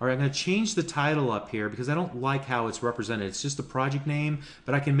Whack-A-Bob. All right, I'm going to change the title up here because I don't like how it's represented. It's just a project name,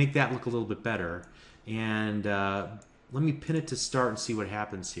 but I can make that look a little bit better. And let me pin it to start and see what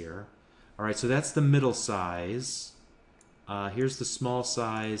happens here. All right, so that's the middle size. Here's the small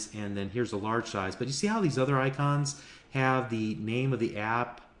size, and then here's the large size. But you see how these other icons have the name of the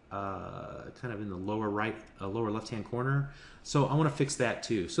app kind of in the lower right, lower left-hand corner? So I want to fix that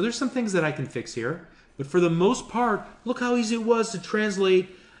too. So there's some things that I can fix here. But for the most part, look how easy it was to translate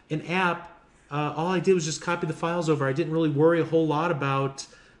an app. All I did was just copy the files over. I didn't really worry a whole lot about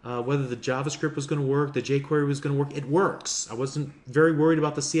whether the JavaScript was going to work, the jQuery was going to work. It works. I wasn't very worried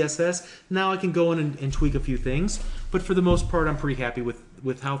about the CSS. Now I can go in and tweak a few things. But for the most part, I'm pretty happy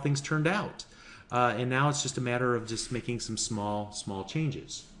with how things turned out. And now it's just a matter of just making some small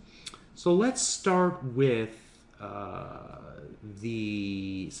changes. So let's start with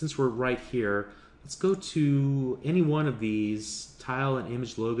since we're right here, let's go to any one of these tile and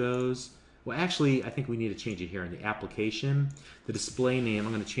image logos. Well, actually, I think we need to change it here in the application. The display name,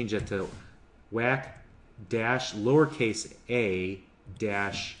 I'm going to change that to whack dash lowercase a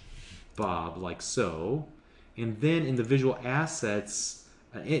dash Bob, like so. And then in the visual assets,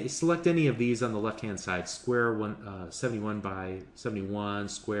 select any of these on the left-hand side, square 71 by 71,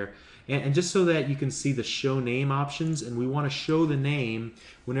 square. And just so that you can see the show name options, and we want to show the name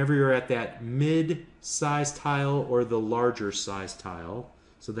whenever you're at that mid-size tile or the larger size tile.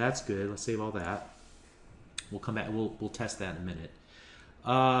 So that's good. Let's save all that. We'll come back. We'll test that in a minute.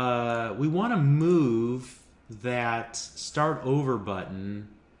 We want to move that Start Over button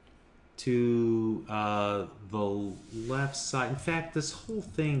to the left side. In fact, this whole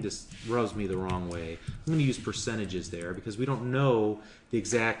thing just rubs me the wrong way. I'm going to use percentages there because we don't know the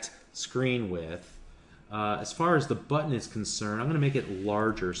exact screen width. As far as the button is concerned, I'm going to make it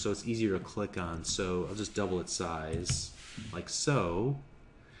larger so it's easier to click on. So I'll just double its size, like so.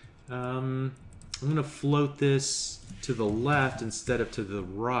 I'm going to float this to the left instead of to the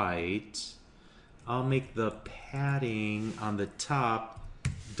right. I'll make the padding on the top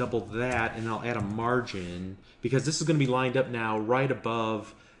double that, and I'll add a margin because this is going to be lined up now right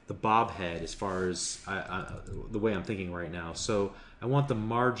above the bob head as far as the way I'm thinking right now. So I want the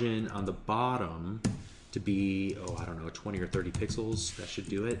margin on the bottom to be, I don't know, 20 or 30 pixels. That should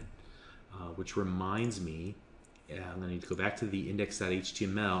do it. Which reminds me, I'm going to need to go back to the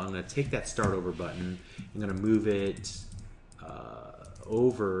index.html. I'm going to take that Start Over button. I'm going to move it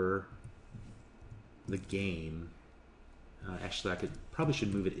over the game. Actually, probably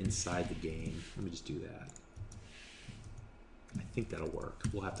should move it inside the game. Let me just do that. I think that'll work.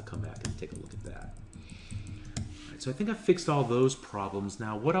 We'll have to come back and take a look at that. All right, so I think I fixed all those problems.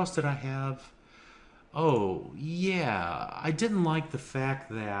 Now, what else did I have? Oh, yeah. I didn't like the fact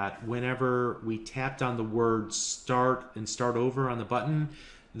that whenever we tapped on the word Start and Start Over on the button,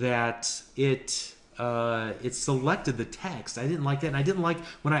 that it selected the text. I didn't like that, and I didn't like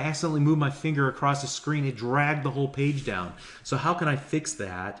when I accidentally moved my finger across the screen, it dragged the whole page down. So how can I fix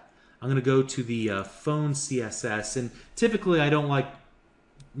that? I'm going to go to the phone CSS, and typically I don't like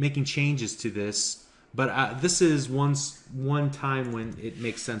making changes to this, but this is one time when it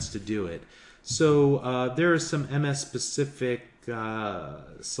makes sense to do it. So there are some MS-specific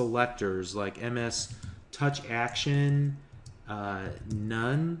selectors like MS Touch Action,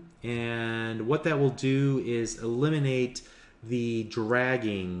 None, and what that will do is eliminate the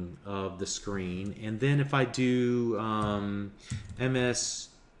dragging of the screen. And then if I do MS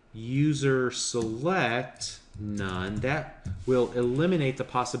User Select None, that will eliminate the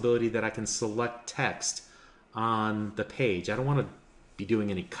possibility that I can select text on the page. I don't want to be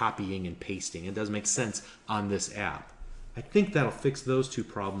doing any copying and pasting. It doesn't make sense on this app. I think that'll fix those two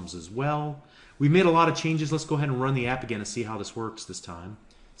problems as well. We made a lot of changes. Let's go ahead and run the app again and see how this works this time.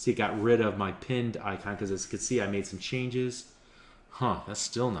 See, it got rid of my pinned icon because as you can see, I made some changes. That's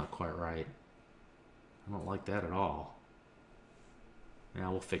still not quite right. I don't like that at all. Yeah,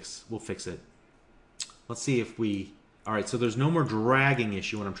 we'll fix it. Let's see if we All right, so there's no more dragging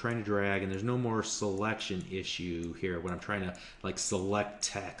issue when I'm trying to drag, and there's no more selection issue here when I'm trying to like select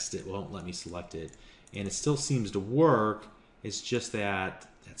text. It won't let me select it, and it still seems to work. It's just that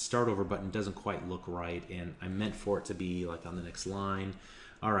that start over button doesn't quite look right, and I meant for it to be like on the next line.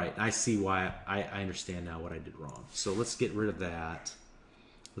 All right, I see why. I understand now what I did wrong. So let's get rid of that.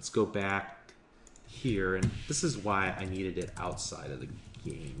 Let's go back here, and this is why I needed it outside of the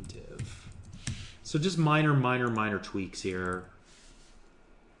game div. So just minor tweaks here.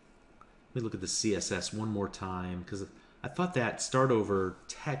 Let me look at the CSS one more time, because I thought that start over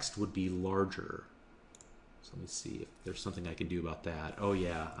text would be larger. So let me see if there's something I can do about that. Oh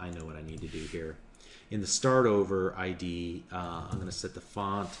yeah, I know what I need to do here. In the start over ID, I'm going to set the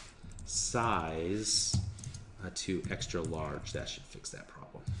font size to extra large. That should fix that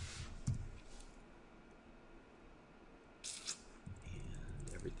problem.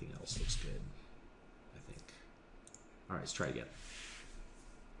 And everything else looks good, I think. All right, let's try again.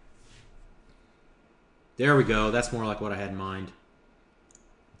 There we go. That's more like what I had in mind.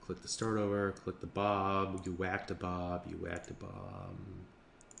 Click the start over, click the bob, you whack the bob, you whack the bob.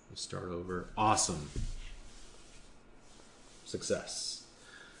 We'll start over. Awesome. Success.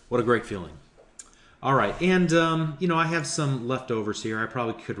 What a great feeling. All right, and you know, I have some leftovers here. I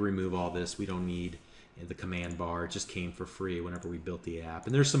probably could remove all this. We don't need the command bar. It just came for free whenever we built the app.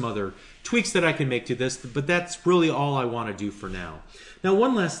 And there's some other tweaks that I can make to this, but that's really all I want to do for now. Now,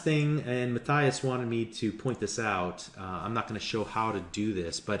 one last thing, and Matthias wanted me to point this out. I'm not going to show how to do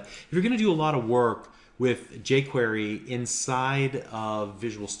this, but if you're going to do a lot of work with jQuery inside of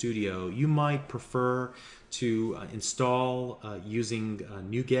Visual Studio, you might prefer to install using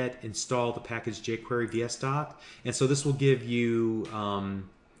NuGet, install the package jQuery VSDoc, and so this will give you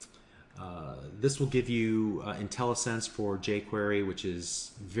IntelliSense for jQuery, which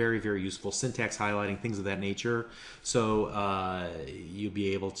is very useful. Syntax highlighting, things of that nature. So you'll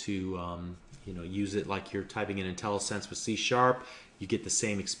be able to you know, use it like you're typing in IntelliSense with C#. You get the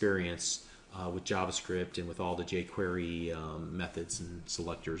same experience with JavaScript and with all the jQuery methods and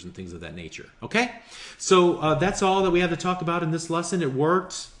selectors and things of that nature. Okay, so that's all that we have to talk about in this lesson. It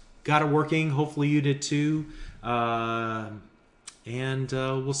worked, got it working. Hopefully you did too. And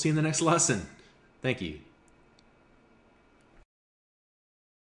we'll see you in the next lesson. Thank you.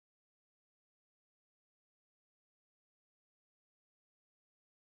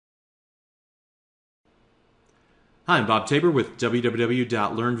 Hi, I'm Bob Tabor with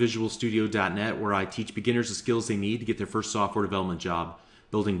www.learnvisualstudio.net, where I teach beginners the skills they need to get their first software development job,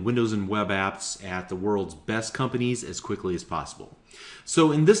 building Windows and web apps at the world's best companies as quickly as possible.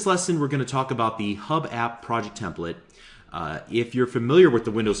 So in this lesson, we're going to talk about the Hub App project template. If you're familiar with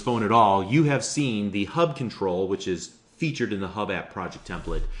the Windows Phone at all, you have seen the Hub control, which is featured in the Hub App project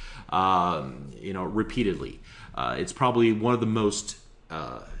template, you know, repeatedly. It's probably one of the most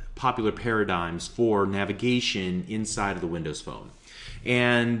popular paradigms for navigation inside of the Windows Phone.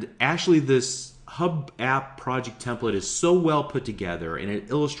 And actually, this Hub App project template is so well put together, and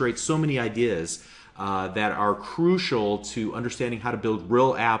it illustrates so many ideas that are crucial to understanding how to build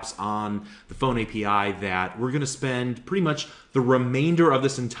real apps on the Phone API, that we're going to spend pretty much the remainder of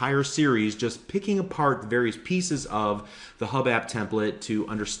this entire series just picking apart the various pieces of the Hub App template to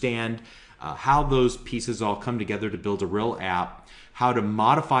understand how those pieces all come together to build a real app, how to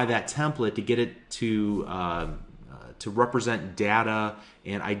modify that template to get it to represent data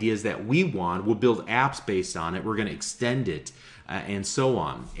and ideas that we want. We'll build apps based on it. We're going to extend it. And so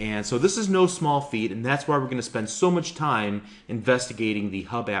on. And so this is no small feat, and that's why we're going to spend so much time investigating the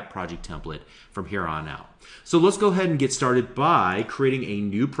Hub App project template from here on out. So let's go ahead and get started by creating a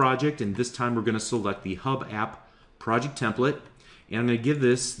new project, and this time we're going to select the Hub App project template, and I'm going to give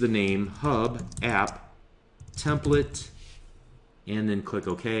this the name Hub App Template, and then click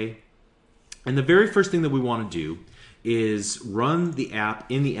OK. And the very first thing that we want to do is run the app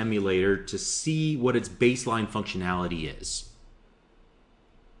in the emulator to see what its baseline functionality is.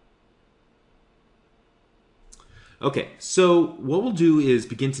 Okay, so what we'll do is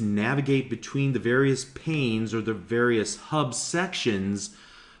begin to navigate between the various panes or the various hub sections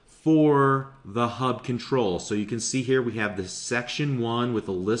for the hub control. So you can see here we have the section 1 with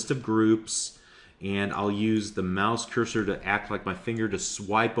a list of groups, and I'll use the mouse cursor to act like my finger to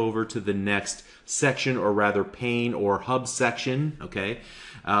swipe over to the next section, or rather pane or hub section, okay,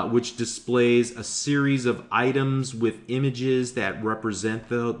 which displays a series of items with images that represent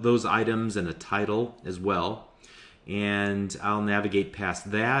those items and a title as well. And I'll navigate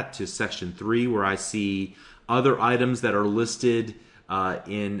past that to section 3, where I see other items that are listed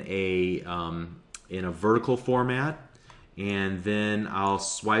in a vertical format. and then I'll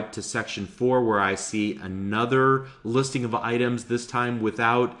swipe to section 4 where I see another listing of items, this time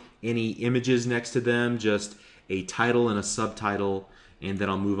without any images next to them, just a title and a subtitle. And then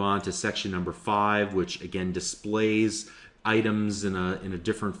I'll move on to section number 5, which again displays items in a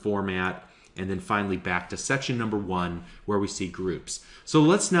different format. And then finally back to section number 1 where we see groups. So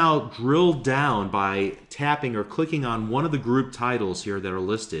let's now drill down by tapping or clicking on one of the group titles here that are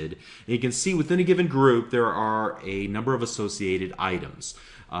listed. And you can see within a given group there are a number of associated items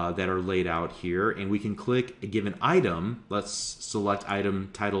that are laid out here. And we can click a given item. Let's select item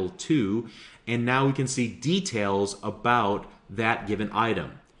title 2. And now we can see details about that given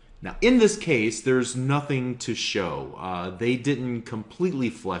item. Now, in this case, there's nothing to show. They didn't completely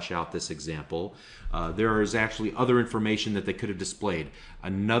flesh out this example. There is actually other information that they could have displayed.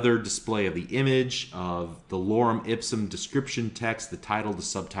 Another display of the image, of the lorem ipsum description text, the title, the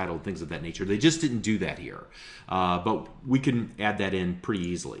subtitle, things of that nature. They just didn't do that here. But we can add that in pretty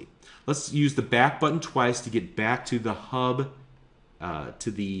easily. Let's use the back button twice to get back to the hub,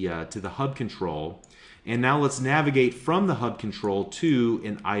 to the hub control. And now let's navigate from the hub control to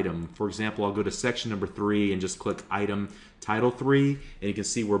an item. For example, I'll go to section number 3 and just click item title 3, and you can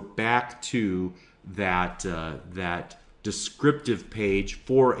see we're back to that, that descriptive page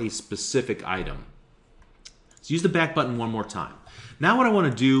for a specific item. So use the back button one more time. Now what I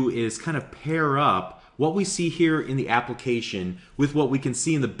want to do is kind of pair up what we see here in the application with what we can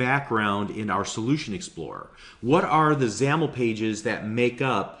see in the background in our Solution Explorer. What are the XAML pages that make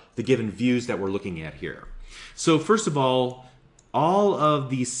up the given views that we're looking at here? So first of all of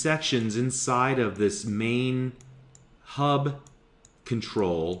these sections inside of this main hub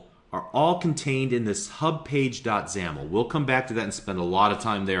control are all contained in this hub page.xaml. We'll come back to that and spend a lot of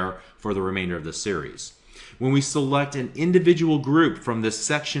time there for the remainder of the series. When we select an individual group from this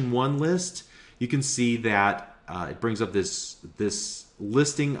section 1 list, you can see that it brings up this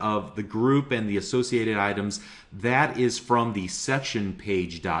listing of the group and the associated items. That is from the section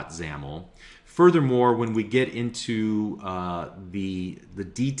page.xaml. Furthermore, when we get into the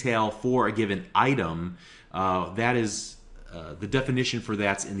detail for a given item, that is the definition for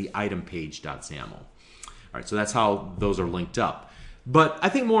that's in the item page.xaml. All right, so that's how those are linked up. But I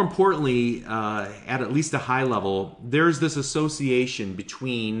think more importantly, at least a high level, there's this association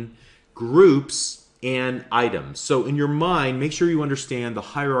between groups and items. So in your mind, make sure you understand the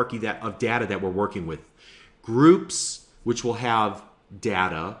hierarchy of data that we're working with. Groups, which will have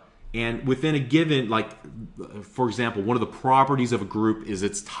data, and within a given, like for example, one of the properties of a group is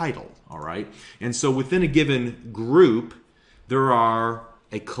its title, all right? And so within a given group, there are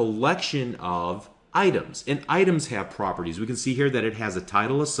a collection of items, and items have properties. We can see here that it has a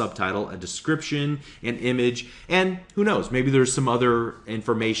title, a subtitle, a description, an image, and who knows, maybe there's some other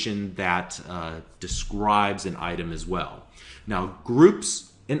information that describes an item as well. Now,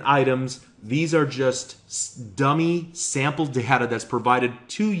 groups and items, these are just dummy sample data that's provided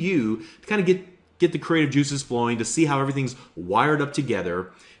to you to kind of get the creative juices flowing, to see how everything's wired up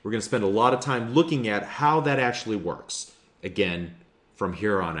together. We're going to spend a lot of time looking at how that actually works, again, from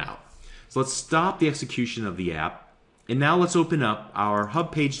here on out. So let's stop the execution of the app, and now let's open up our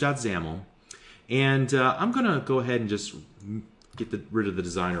hubpage.xaml, and I'm going to go ahead and just get rid of the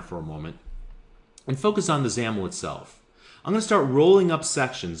designer for a moment and focus on the XAML itself. I'm going to start rolling up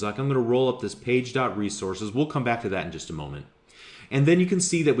sections, like I'm going to roll up this page.resources. We'll come back to that in just a moment. And then you can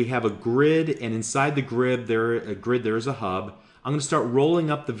see that we have a grid, and inside the grid there is a hub. I'm going to start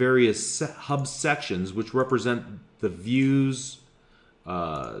rolling up the various hub sections, which represent the views,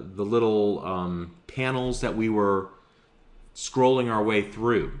 the little panels that we were scrolling our way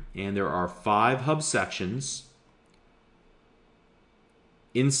through. And there are 5 hub sections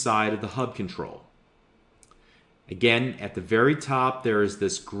inside of the hub control. Again, at the very top there is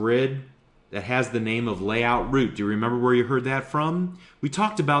this grid that has the name of layout root. Do you remember where you heard that from? We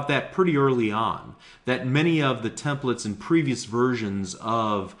talked about that pretty early on, that many of the templates in previous versions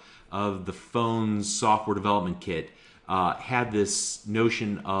of the phone's software development kit had this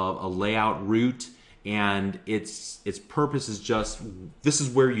notion of a layout root, and its purpose is just, this is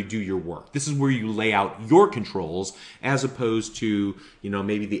where you do your work. This is where you lay out your controls, as opposed to,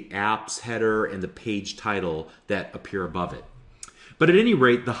 maybe the app's header and the page title that appear above it. But at any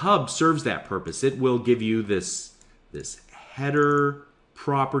rate, the hub serves that purpose. It will give you this header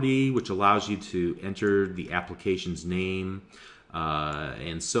property, which allows you to enter the application's name,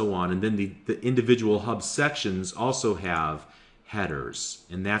 and so on. And then the individual hub sections also have headers,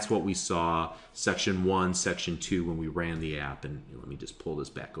 and that's what we saw section 1, section 2 when we ran the app. And let me just pull this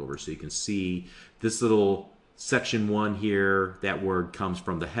back over so you can see this little section 1 here. That word comes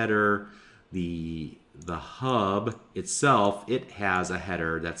from the header. The the hub itself, it has a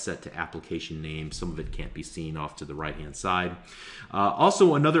header that's set to application name. Some of it can't be seen off to the right-hand side.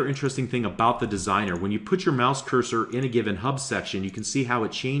 Also, another interesting thing about the designer, when you put your mouse cursor in a given hub section, you can see how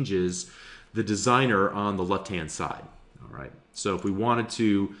it changes the designer on the left-hand side. All right. So if we wanted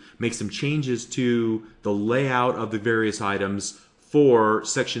to make some changes to the layout of the various items for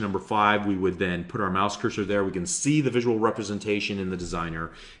section number 5, we would then put our mouse cursor there. We can see the visual representation in the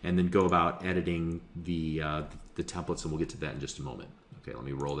designer and then go about editing the templates, and we'll get to that in just a moment. Okay, let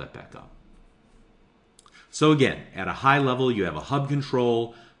me roll that back up. So again, at a high level, you have a hub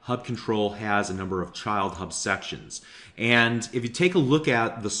control. Hub control has a number of child hub sections. And if you take a look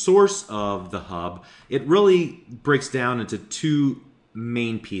at the source of the hub, it really breaks down into two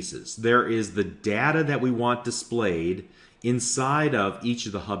main pieces. There is the data that we want displayed inside of each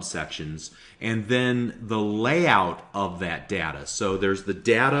of the hub sections, and then the layout of that data. So there's the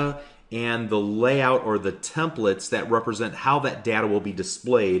data and the layout, or the templates that represent how that data will be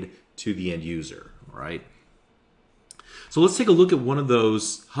displayed to the end user. All right. So let's take a look at one of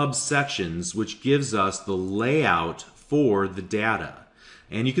those hub sections, which gives us the layout for the data.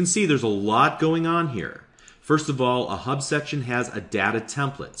 And you can see there's a lot going on here. First of all, a hub section has a data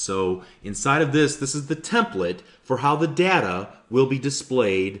template. So inside of this is the template for how the data will be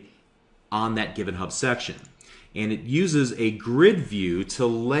displayed on that given hub section. And it uses a grid view to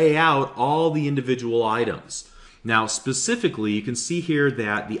lay out all the individual items. Now, specifically, you can see here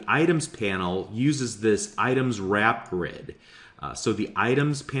that the items panel uses this items wrap grid. So the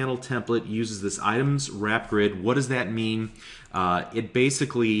items panel template uses this items wrap grid. What does that mean? It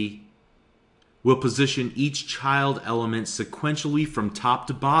basically will position each child element sequentially from top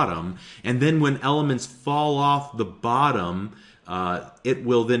to bottom, and then when elements fall off the bottom, it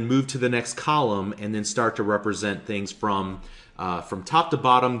will then move to the next column and then start to represent things from top to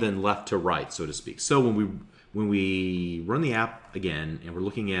bottom, then left to right, so to speak. So when we run the app again, and we're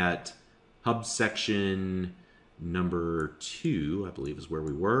looking at hub section number 2, I believe is where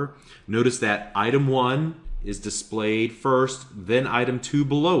we were, notice that item 1 is displayed first, then item 2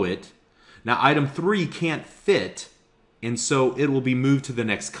 below it. Now item 3 can't fit, and so it will be moved to the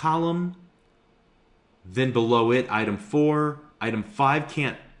next column, then below it item 4. Item 5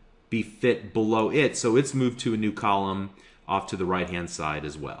 can't be fit below it, so it's moved to a new column off to the right-hand side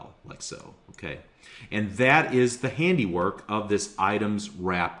as well, like so. Okay, and that is the handiwork of this items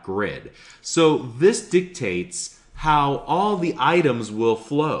wrap grid. So this dictates how all the items will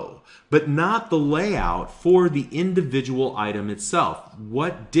flow, but not the layout for the individual item itself.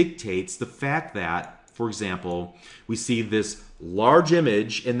 What dictates the fact that, for example, we see this large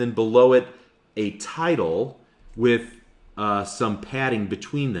image and then below it a title with some padding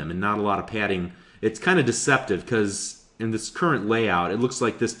between them, and not a lot of padding. It's kind of deceptive because in this current layout, it looks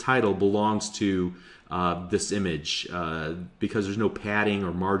like this title belongs to this image because there's no padding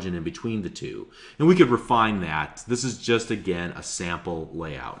or margin in between the two. And we could refine that. This is just, again, a sample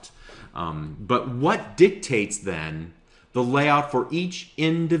layout. But what dictates then the layout for each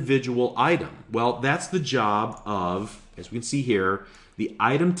individual item? Well, that's the job of, as we can see here, the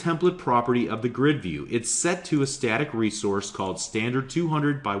item template property of the grid view. It's set to a static resource called standard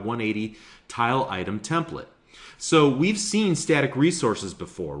 200 by 180 tile item template. So we've seen static resources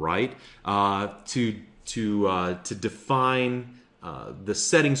before, right? To define the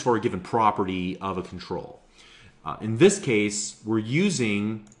settings for a given property of a control. In this case, we're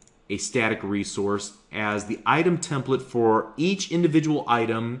using a static resource as the item template for each individual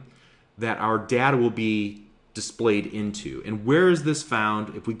item that our data will be displayed into. And where is this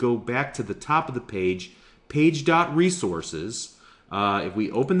found? If we go back to the top of the page, page.resources, if we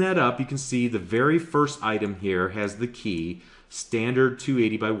open that up, you can see the very first item here has the key standard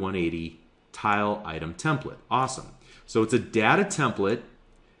 280 by 180 tile item template. Awesome. So it's a data template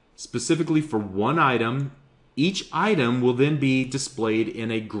specifically for one item. Each item will then be displayed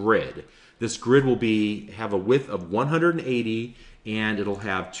in a grid. This grid will have a width of 180, and it'll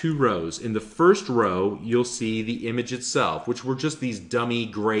have 2 rows. In the first row, you'll see the image itself, which were just these dummy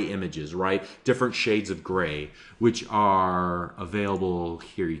gray images, right? Different shades of gray, which are available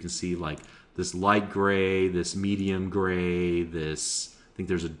here. You can see like this light gray, this medium gray, this, I think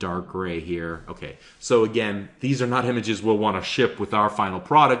there's a dark gray here. Okay, so again, these are not images we'll want to ship with our final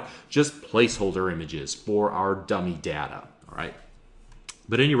product, just placeholder images for our dummy data, all right?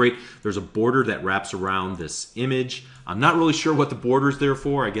 But at any rate, there's a border that wraps around this image. I'm not really sure what the border is there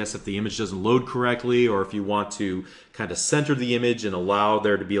for. I guess if the image doesn't load correctly, or if you want to kind of center the image and allow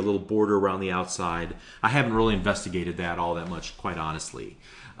there to be a little border around the outside. I haven't really investigated that all that much, quite honestly.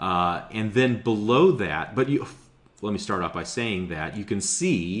 And then below that, let me start off by saying that you can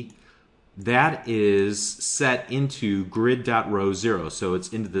see that is set into grid.row0. So it's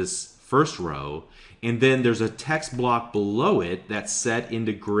into this first row. And then there's a text block below it that's set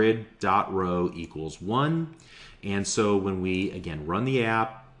into grid.row equals 1. And so when we, again, run the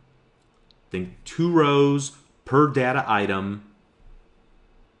app, think 2 rows per data item.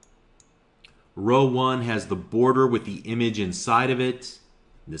 Row 1 has the border with the image inside of it.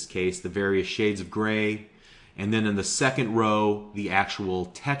 In this case, the various shades of gray. And then in the second row, the actual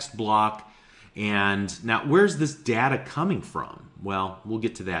text block. And now, where's this data coming from? Well, we'll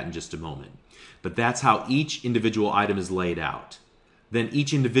get to that in just a moment. But that's how each individual item is laid out. Then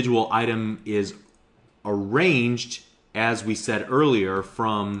each individual item is arranged, as we said earlier,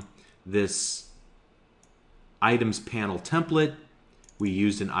 from this items panel template. We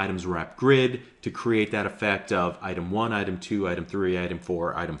used an items wrap grid to create that effect of item 1, item 2, item 3, item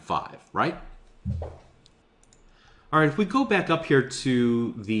 4, item 5, right? All right, if we go back up here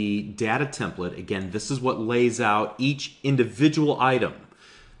to the data template, again, this is what lays out each individual item.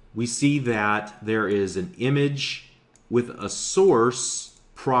 We see that there is an image with a source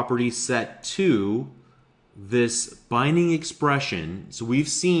property set to this binding expression. So we've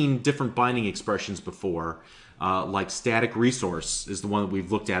seen different binding expressions before, like static resource is the one that we've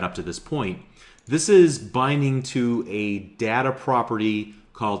looked at up to this point. This is binding to a data property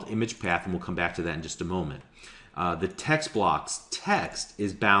called image path, and we'll come back to that in just a moment. The text block's text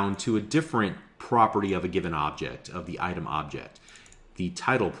is bound to a different property of a given object, of the item object, the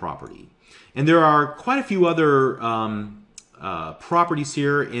title property. And there are quite a few other properties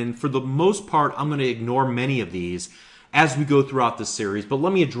here, and for the most part, I'm going to ignore many of these as we go throughout this series, but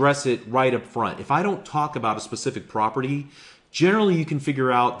let me address it right up front. If I don't talk about a specific property, generally you can figure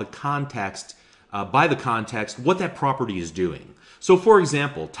out the context, by the context, what that property is doing. So for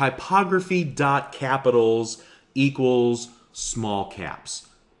example, typography.capitals equals small caps.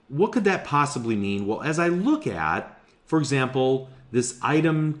 What could that possibly mean? Well, as I look at, for example, this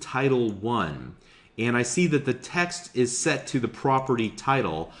item title 1, and I see that the text is set to the property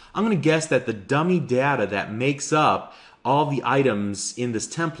title, I'm going to guess that the dummy data that makes up all the items in this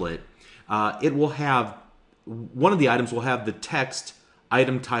template, it will have, one of the items will have the text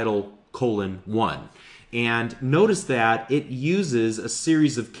item title :1. And notice that it uses a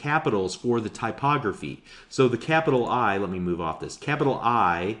series of capitals for the typography. So the capital I, let me move off this, capital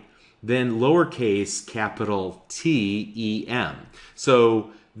I, then lowercase capital T-E-M.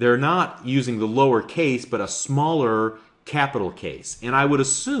 So they're not using the lowercase, but a smaller capital case. And I would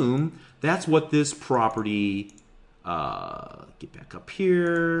assume that's what this property, get back up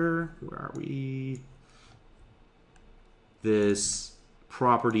here, where are we? This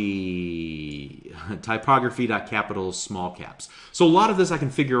property, typography.capitals small caps. So a lot of this I can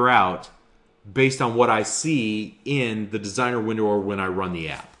figure out based on what I see in the designer window or when I run the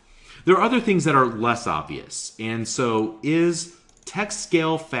app. There are other things that are less obvious. And so is text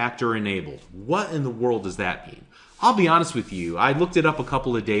scale factor enabled? What in the world does that mean? I'll be honest with you, I looked it up a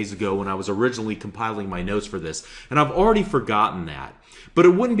couple of days ago when I was originally compiling my notes for this, and I've already forgotten that. But it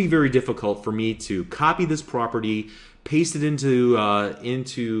wouldn't be very difficult for me to copy this property, paste it into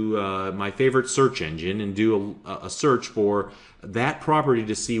my favorite search engine, and do a search for that property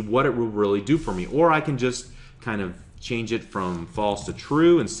to see what it will really do for me. Or I can just kind of change it from false to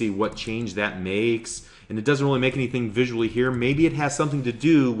true and see what change that makes. And it doesn't really make anything visually here. Maybe it has something to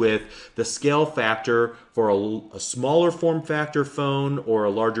do with the scale factor for a smaller form factor phone or a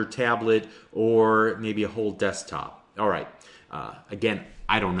larger tablet or maybe a whole desktop. All right. Again,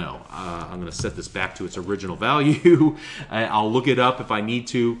 I don't know. I'm going to set this back to its original value. I'll look it up if I need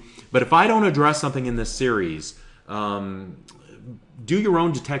to. But if I don't address something in this series, do your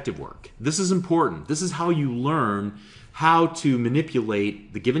own detective work. This is important. This is how you learn how to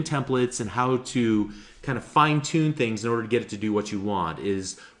manipulate the given templates and how to kind of fine-tune things in order to get it to do what you want.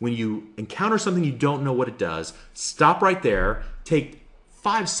 Is when you encounter something you don't know what it does, stop right there, take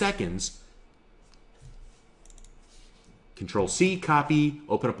 5 seconds, Control-C, copy,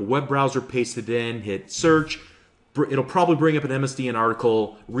 open up a web browser, paste it in, hit search. It'll probably bring up an MSDN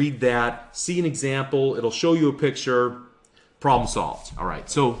article, read that, see an example, it'll show you a picture, problem solved. All right,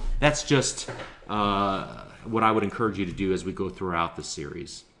 so that's just what I would encourage you to do as we go throughout the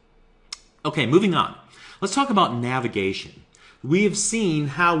series. Okay, moving on. Let's talk about navigation. We have seen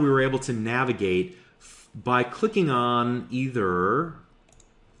how we were able to navigate by clicking on either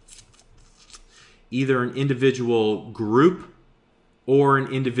an individual group or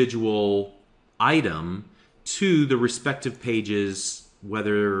an individual item to the respective pages,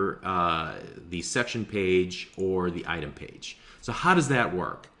 whether the section page or the item page. So how does that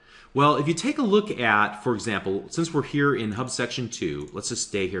work? Well, if you take a look at, for example, since we're here in Hub Section 2, let's just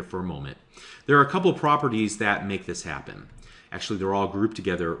stay here for a moment. There are a couple of properties that make this happen. Actually, they're all grouped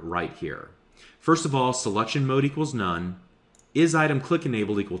together right here. First of all, selection mode equals none, is item click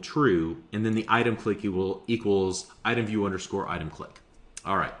enabled equal true, and then the item click equals item view underscore item click.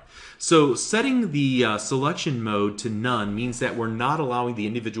 All right, so setting the selection mode to none means that we're not allowing the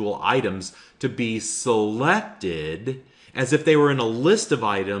individual items to be selected as if they were in a list of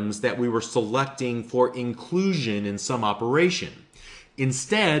items that we were selecting for inclusion in some operation.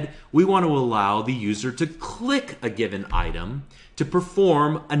 Instead, we want to allow the user to click a given item to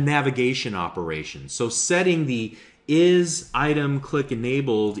perform a navigation operation. So setting the is item click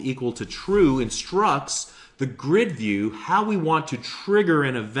enabled equal to true instructs the grid view how we want to trigger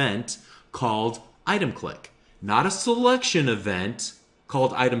an event called item click, not a selection event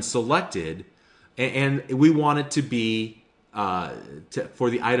called item selected, and we want it to be for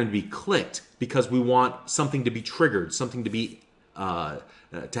the item to be clicked because we want something to be triggered, something to be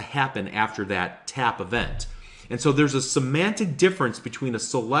to happen after that tap event. And so there's a semantic difference between a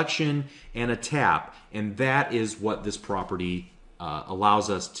selection and a tap, and that is what this property allows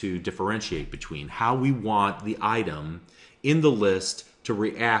us to differentiate between how we want the item in the list to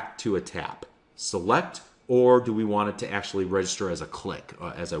react to a tap. Select, or do we want it to actually register as a click,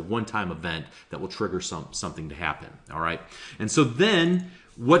 as a one-time event that will trigger something to happen, all right? And so then,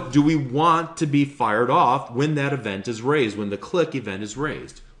 what do we want to be fired off when that event is raised, when the click event is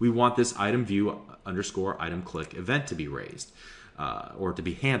raised? We want this item view underscore item click event to be raised, or to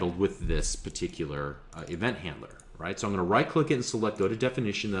be handled with this particular event handler, right? So I'm going to right-click it and select Go to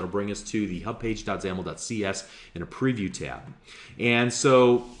Definition. That'll bring us to the hubpage.xaml.cs in a Preview tab. And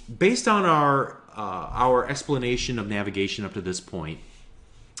so, based on our explanation of navigation up to this point,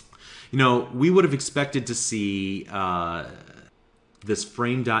 you know, we would have expected to see this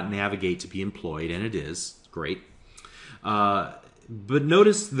frame.navigate to be employed, and it is. Great. But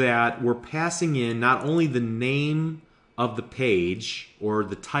notice that we're passing in not only the name of the page or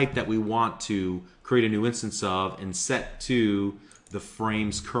the type that we want to create a new instance of and set to the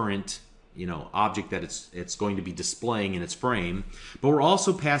frame's current, you know, object that it's going to be displaying in its frame, but we're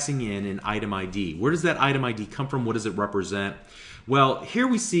also passing in an item ID. Where does that item ID come from? What does it represent? Well, here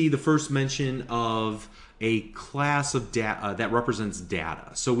we see the first mention of a class of data that represents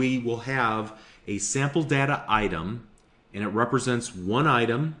data. So we will have a sample data item, and it represents one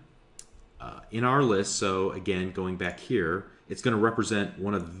item in our list. So again, going back here, it's going to represent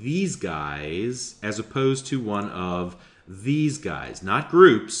one of these guys as opposed to one of these guys, not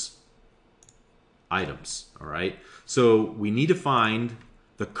groups, items, all right? So we need to find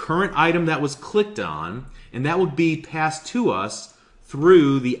the current item that was clicked on, and that would be passed to us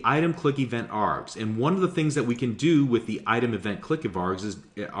through the item click event args. And one of the things that we can do with the item event click of args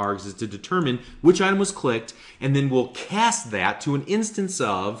is to determine which item was clicked, and then we'll cast that to an instance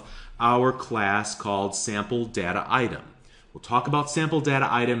of our class called sample data item. We'll talk about sample data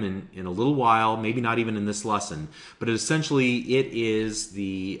item in a little while, maybe not even in this lesson, but essentially it is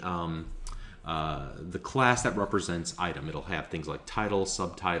the class that represents item. It'll have things like title,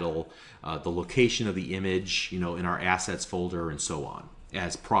 subtitle, the location of the image, you know, in our assets folder, and so on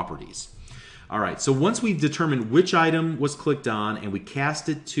as properties. All right, so once we've determined which item was clicked on and we cast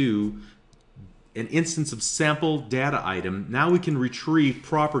it to an instance of sample data item, now we can retrieve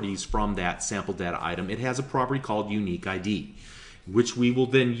properties from that sample data item. It has a property called unique ID, which we will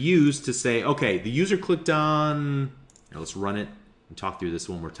then use to say, okay, the user clicked on, now let's run it and talk through this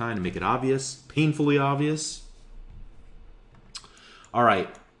one more time to make it obvious, painfully obvious. All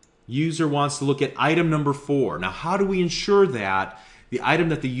right, user wants to look at item number 4. Now, how do we ensure that the item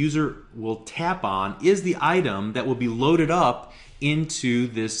that the user will tap on is the item that will be loaded up into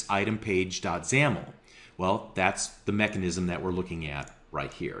this item page.xaml? Well, that's the mechanism that we're looking at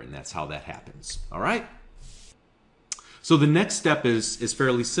right here, and that's how that happens. All right? So the next step is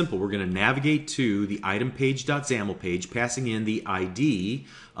fairly simple. We're going to navigate to the item page.xaml page, passing in the ID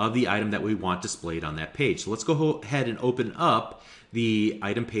of the item that we want displayed on that page. So let's go ahead and open up the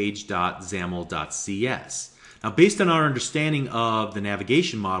item page.xaml.cs. Now, based on our understanding of the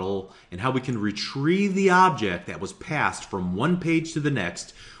navigation model and how we can retrieve the object that was passed from one page to the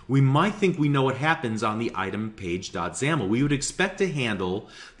next, we might think we know what happens on the item page.xaml. We would expect to handle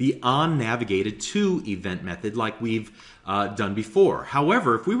the onNavigated_to event method like we've done before.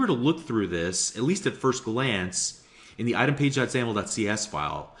 However, if we were to look through this, at least at first glance, in the item page.xaml.cs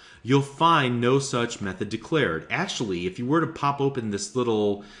file, you'll find no such method declared. Actually, if you were to pop open this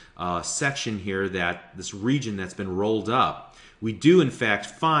little section here, this region that's been rolled up, we do in fact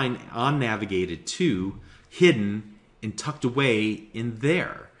find onNavigated_to hidden and tucked away in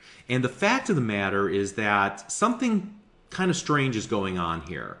there. And the fact of the matter is that something kind of strange is going on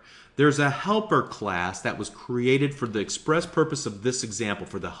here. There's a helper class that was created for the express purpose of this example,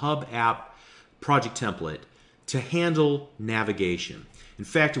 for the Hub app project template, to handle navigation. In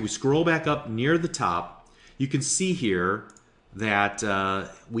fact, if we scroll back up near the top, you can see here that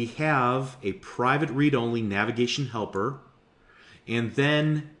we have a private read-only navigation helper, and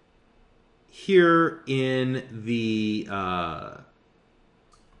then here in the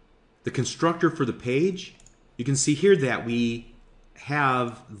constructor for the page, you can see here that we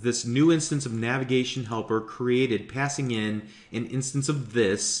have this new instance of navigation helper created, passing in an instance of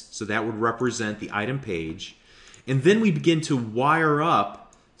this, so that would represent the item page. And then we begin to wire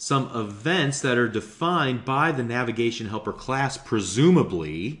up some events that are defined by the navigation helper class,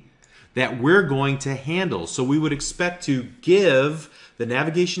 presumably, that we're going to handle. So we would expect to give the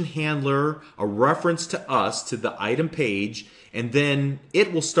navigation handler a reference to us, to the item page, and then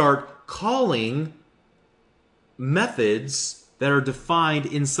it will start calling methods that are defined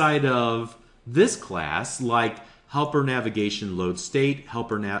inside of this class, like helper navigation load state,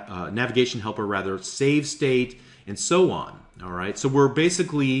 helper navigation helper rather save state, and so on. All right, so we're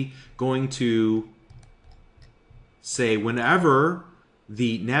basically going to say whenever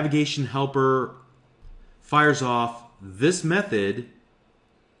the navigation helper fires off this method,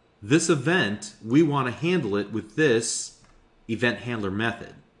 this event, we want to handle it with this event handler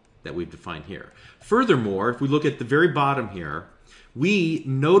method that we've defined here. Furthermore, if we look at the very bottom here, we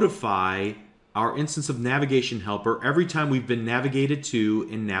notify our instance of navigation helper every time we've been navigated to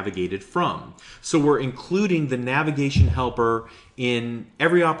and navigated from. So we're including the navigation helper in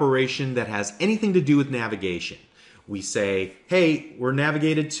every operation that has anything to do with navigation. We say, hey, we're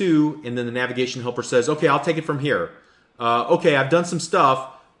navigated to, and then the navigation helper says, okay, I'll take it from here. Okay, I've done some stuff.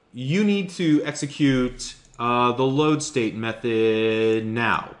 You need to execute the load state method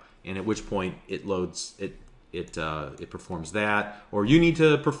now. And at which point it loads, it performs that. Or you need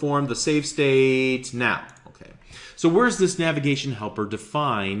to perform the save state now. Okay. So where's this navigation helper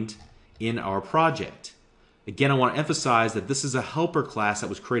defined in our project? Again, I want to emphasize that this is a helper class that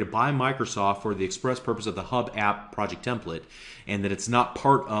was created by Microsoft for the express purpose of the Hub app project template, and that it's not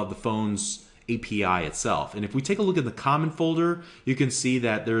part of the phone's API itself. And if we take a look at the common folder, you can see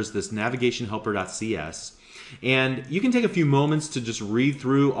that there's this navigation helper.cs. And you can take a few moments to just read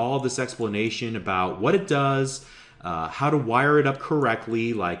through all of this explanation about what it does, how to wire it up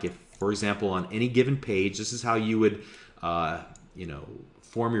correctly. Like if, for example, on any given page, this is how you would,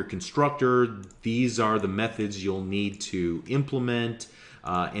 form your constructor. These are the methods you'll need to implement.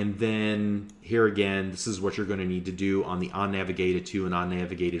 And then here again, this is what you're going to need to do on the onNavigated to and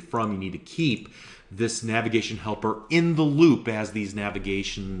onNavigated from. You need to keep this navigation helper in the loop as these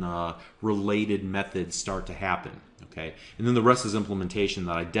navigation related methods start to happen. Okay, and then the rest is implementation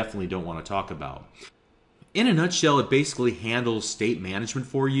that I definitely don't want to talk about. In a nutshell, it basically handles state management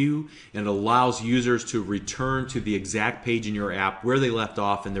for you, and it allows users to return to the exact page in your app where they left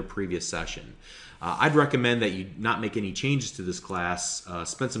off in their previous session. I'd recommend that you not make any changes to this class.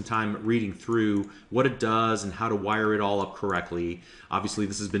 Spend some time reading through what it does and how to wire it all up correctly. Obviously,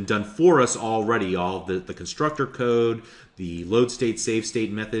 this has been done for us already. All the constructor code, the load state, save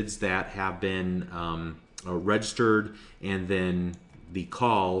state methods that have been registered, and then the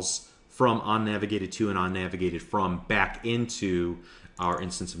calls from onNavigated to and onNavigated from back into our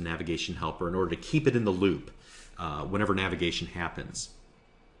instance of navigation helper in order to keep it in the loop whenever navigation happens.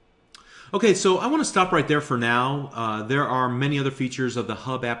 Okay, so I want to stop right there for now. There are many other features of the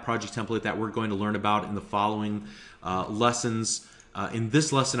Hub app project template that we're going to learn about in the following lessons. In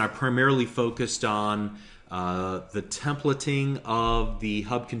this lesson, I primarily focused on the templating of the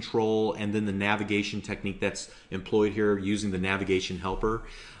hub control and then the navigation technique that's employed here using the navigation helper.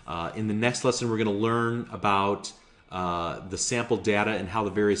 In the next lesson, we're going to learn about the sample data and how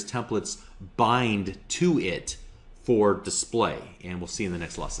the various templates bind to it for display. And we'll see you in the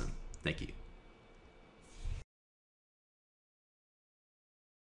next lesson. Thank you.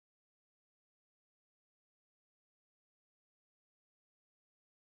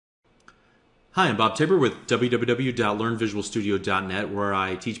 Hi, I'm Bob Tabor with www.learnvisualstudio.net, where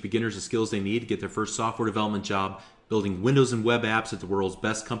I teach beginners the skills they need to get their first software development job building Windows and web apps at the world's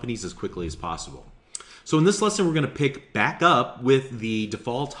best companies as quickly as possible. So in this lesson, we're going to pick back up with the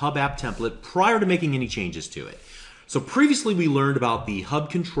default Hub app template prior to making any changes to it. So previously we learned about the hub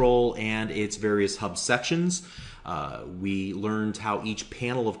control and its various hub sections. We learned how each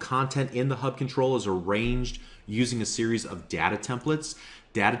panel of content in the hub control is arranged using a series of data templates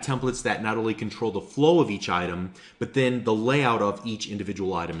that not only control the flow of each item, but then the layout of each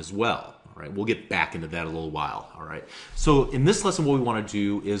individual item as well. All right? We'll get back into that in a little while, all right? So in this lesson, what we want to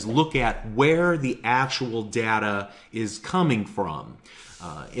do is look at where the actual data is coming from.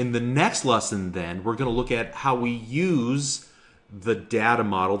 In the next lesson, then, we're going to look at how we use the data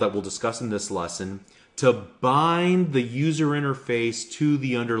model that we'll discuss in this lesson to bind the user interface to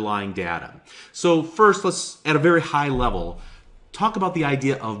the underlying data. So first, let's, at a very high level, talk about the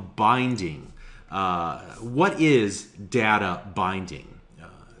idea of binding. What is data binding?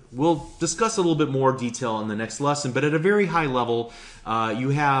 We'll discuss a little bit more detail in the next lesson, but at a very high level, you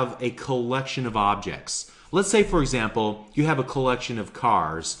have a collection of objects. Let's say, for example, you have a collection of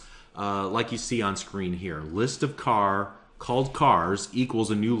cars, like you see on screen here. List of car called cars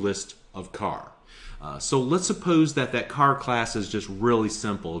equals a new list of car. So let's suppose that that car class is just really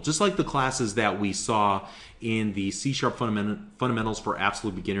simple, just like the classes that we saw in the C# Fundamentals for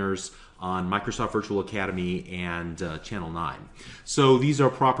Absolute Beginners on Microsoft Virtual Academy and Channel 9. So these are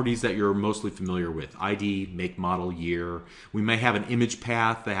properties that you're mostly familiar with: ID, make, model, year. We may have an image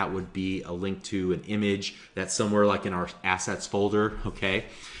path that would be a link to an image that's somewhere like in our assets folder, okay?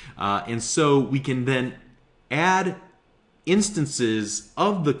 And so we can then add instances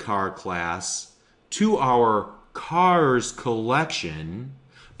of the car class to our cars collection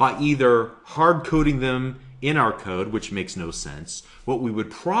by either hard coding them in our code, which makes no sense. What we would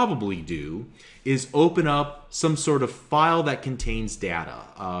probably do is open up some sort of file that contains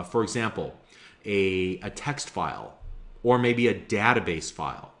data. For example, a text file, or maybe a database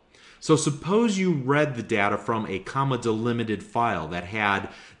file. So suppose you read the data from a comma delimited file that had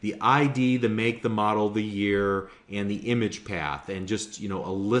the ID, the make, the model, the year, and the image path, and just, you know, a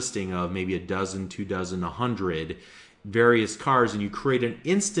listing of maybe a dozen, 2 dozen, 100 various cars, and you create an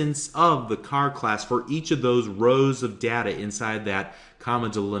instance of the car class for each of those rows of data inside that comma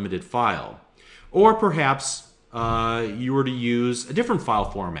delimited file. Or perhaps you were to use a different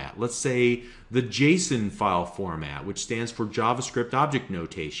file format. Let's say the JSON file format, which stands for JavaScript Object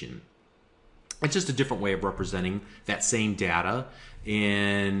Notation. It's just a different way of representing that same data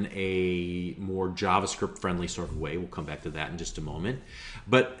in a more JavaScript-friendly sort of way. We'll come back to that in just a moment.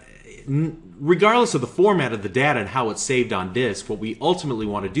 But regardless of the format of the data and how it's saved on disk, what we ultimately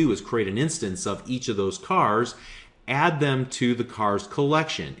want to do is create an instance of each of those cars, add them to the cars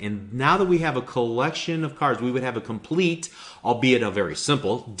collection. And now that we have a collection of cars, we would have a complete, albeit a very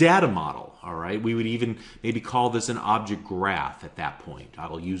simple, data model. All right, we would even maybe call this an object graph at that point. I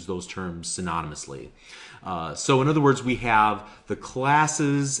will use those terms synonymously. So in other words, we have the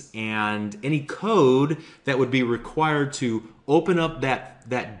classes and any code that would be required to open up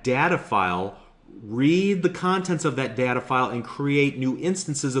that data file, read the contents of that data file, and create new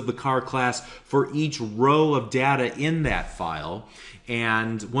instances of the car class for each row of data in that file.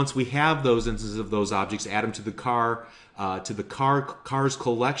 And once we have those instances of those objects, add them to the cars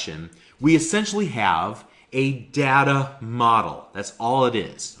collection, we essentially have a data model. That's all it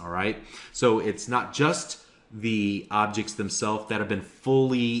is, all right? So it's not just the objects themselves that have been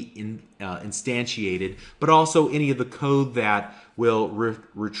fully instantiated, but also any of the code that will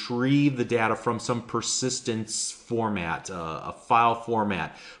retrieve the data from some persistence format, a file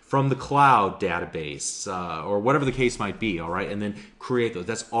format, from the cloud database, or whatever the case might be, all right? And then create those.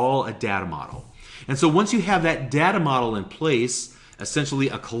 That's all a data model. And so once you have that data model in place, essentially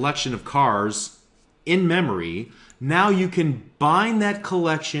a collection of cars in memory, now you can bind that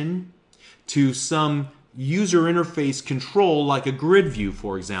collection to some user interface control like a grid view,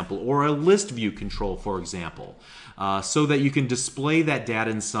 for example, or a list view control, for example, so that you can display that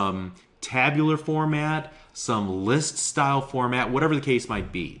data in some tabular format, some list style format, whatever the case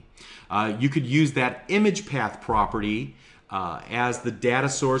might be. You could use that image path property as the data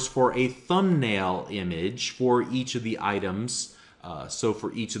source for a thumbnail image for each of the its so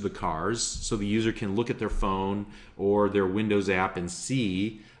for each of the cars, so the user can look at their phone or their Windows app and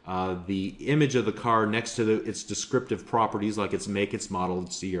see the image of the car next to its descriptive properties like its make, its model,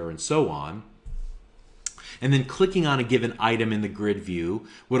 its year, and so on. And then clicking on a given item in the grid view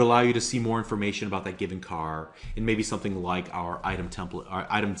would allow you to see more information about that given car, and maybe something like our item template, our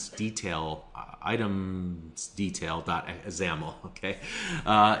items detail.xaml, okay?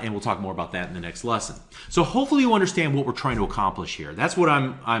 And we'll talk more about that in the next lesson. So hopefully you understand what we're trying to accomplish here. That's what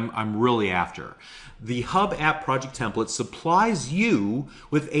I'm really after. The Hub App Project Template supplies you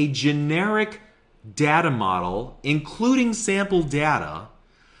with a generic data model, including sample data,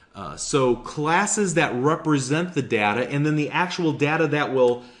 so classes that represent the data, and then the actual data that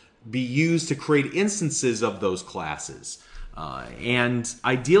will be used to create instances of those classes. And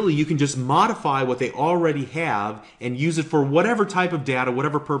ideally, you can just modify what they already have and use it for whatever type of data,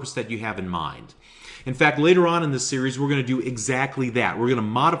 whatever purpose that you have in mind. In fact, later on in this series, we're going to do exactly that. We're going to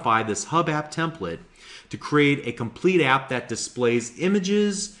modify this hub app template to create a complete app that displays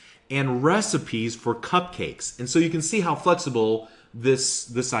images and recipes for cupcakes. And so you can see how flexible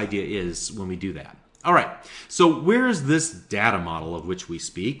this idea is when we do that. All right, so where is this data model of which we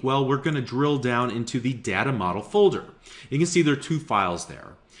speak? Well, we're going to drill down into the data model folder. You can see there are two files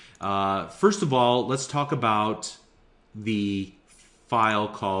there. First of all, let's talk about the file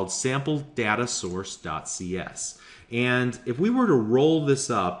called sampledatasource.cs. And if we were to roll this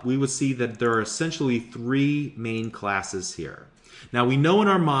up, we would see that there are essentially three main classes here. Now, we know in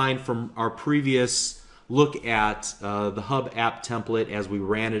our mind from our previous look at the hub app template as we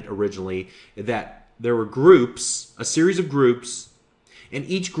ran it originally that there were groups, a series of groups, and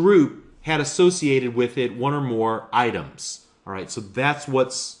each group had associated with it one or more items. All right, so that's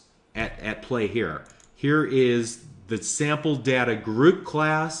what's at play here. Here is the sample data group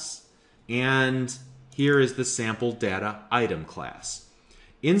class, and here is the sample data item class.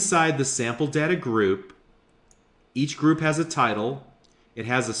 Inside the sample data group, each group has a title, it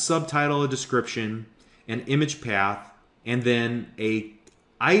has a subtitle, a description, an image path, and then an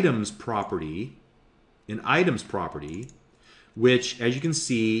items property, which, as you can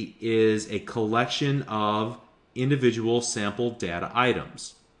see, is a collection of individual sample data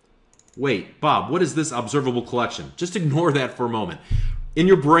items. Wait, Bob, what is this observable collection? Just ignore that for a moment. In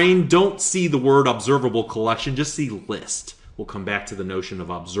your brain, don't see the word observable collection, just see list. We'll come back to the notion of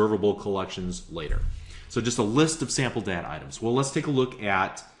observable collections later. So just a list of sample data items. Well, let's take a look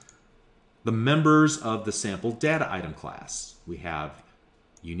at the members of the sample data item class. We have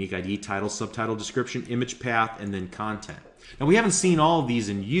unique ID, title, subtitle, description, image path, and then content. Now, we haven't seen all of these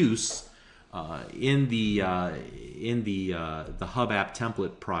in use in the hub app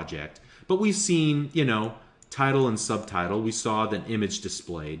template project, but we've seen, title and subtitle. We saw the image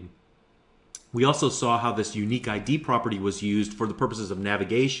displayed. We also saw how this unique ID property was used for the purposes of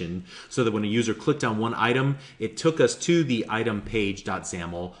navigation, so that when a user clicked on one item, it took us to the item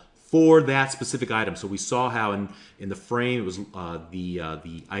page.xaml for that specific item. So we saw how in the frame it was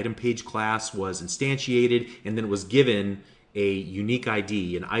the item page class was instantiated, and then it was given a unique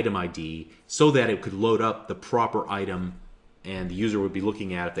ID, an item ID, so that it could load up the proper item, and the user would be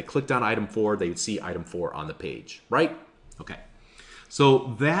looking at it. If they clicked on item 4, they would see item 4 on the page, right? Okay.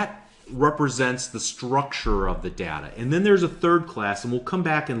 So that represents the structure of the data. And then there's a third class, and we'll come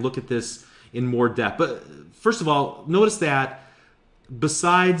back and look at this in more depth. But first of all, notice that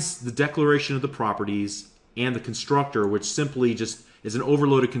besides the declaration of the properties and the constructor, which simply just is an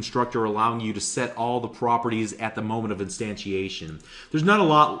overloaded constructor allowing you to set all the properties at the moment of instantiation, there's not a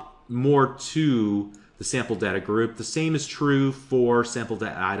lot more to the sample data group. The same is true for sample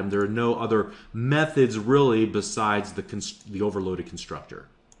data item. There are no other methods really besides the overloaded constructor.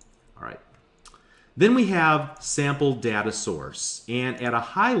 All right. Then we have sample data source, and at a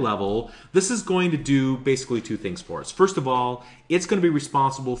high level, this is going to do basically two things for us. First of all, it's going to be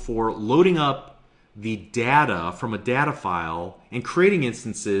responsible for loading up the data from a data file and creating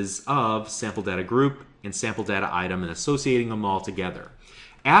instances of sample data group and sample data item and associating them all together.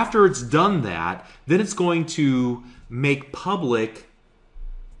 After it's done that, then it's going to make public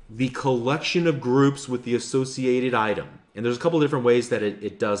the collection of groups with the associated item. And there's a couple of different ways that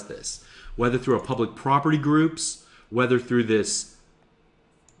it does this. Whether through a public property groups, whether through this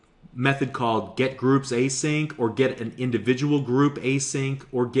method called getGroupsAsync, or get an individual group async,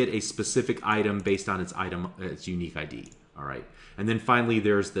 or get a specific item based on its unique ID. All right. And then finally,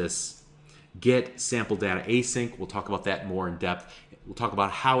 there's this getSampleDataAsync. We'll talk about that more in depth. We'll talk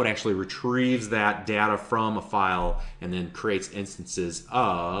about how it actually retrieves that data from a file and then creates instances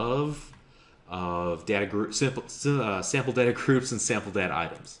of data group, sample data groups and sample data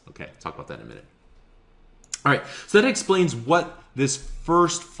items. Okay, talk about that in a minute. All right, so that explains what this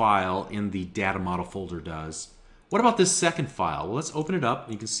first file in the data model folder does. What about this second file? Well, let's open it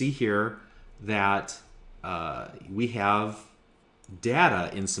up. You can see here that we have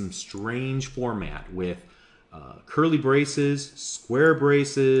data in some strange format with curly braces, square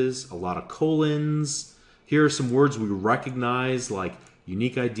braces, a lot of colons. Here are some words we recognize like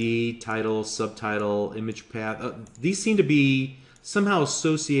unique ID, title, subtitle, image path. These seem to be somehow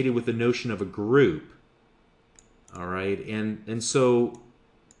associated with the notion of a group. All right, and so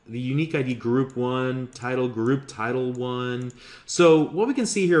the unique ID group 1, title group title 1. So what we can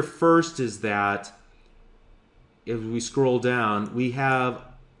see here first is that if we scroll down, we have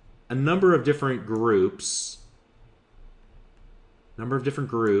a number of different groups,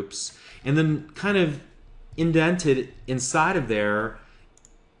 and then kind of indented inside of there,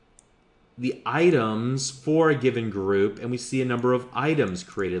 the items for a given group, and we see a number of items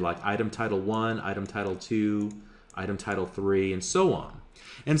created, like item title 1, item title 2, item title 3, and so on.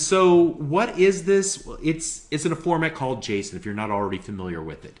 And so what is this? Well, it's in a format called JSON, if you're not already familiar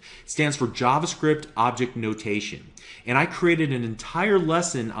with it. It stands for JavaScript Object Notation. And I created an entire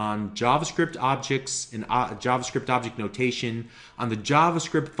lesson on JavaScript objects and JavaScript Object Notation on the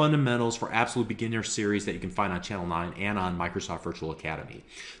JavaScript Fundamentals for Absolute Beginner series that you can find on Channel 9 and on Microsoft Virtual Academy.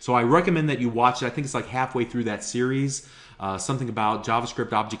 So I recommend that you watch it. I think it's like halfway through that series. Something about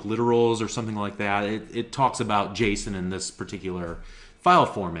JavaScript Object Literals or something like that. It talks about JSON in this particular file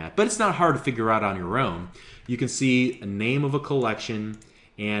format, but it's not hard to figure out on your own. You can see a name of a collection,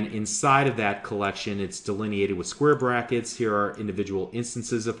 and inside of that collection it's delineated with square brackets. Here are individual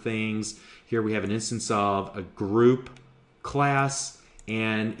instances of things. Here we have an instance of a group class,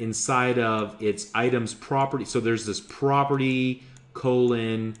 and inside of its items property, so there's this property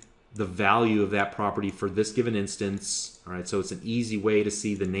colon the value of that property for this given instance. All right, so it's an easy way to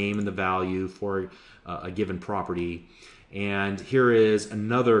see the name and the value for a given property. And here is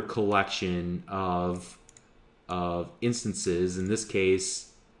another collection of instances, in this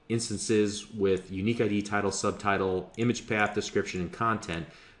case, instances with unique ID, title, subtitle, image path, description, and content.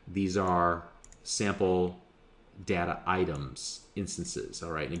 These are sample data items instances,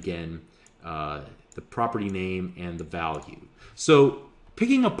 all right? And again, the property name and the value. So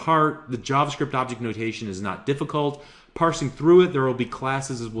picking apart the JavaScript object notation is not difficult. Parsing through it, there will be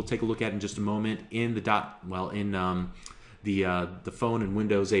classes, as we'll take a look at in just a moment, in the the phone and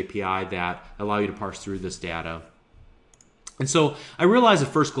Windows API that allow you to parse through this data. And so I realize at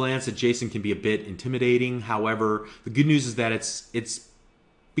first glance that JSON can be a bit intimidating. However, the good news is that it's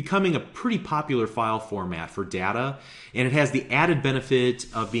becoming a pretty popular file format for data, and it has the added benefit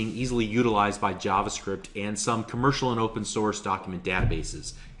of being easily utilized by JavaScript and some commercial and open source document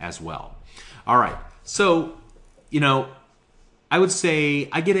databases as well. All right, so I would say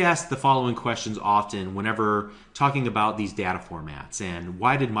I get asked the following questions often whenever talking about these data formats, and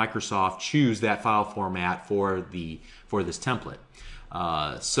why did Microsoft choose that file format for this template?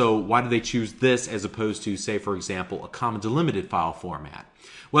 So why did they choose this as opposed to, say, for example, a comma delimited file format?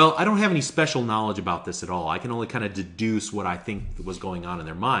 Well, I don't have any special knowledge about this at all. I can only kind of deduce what I think was going on in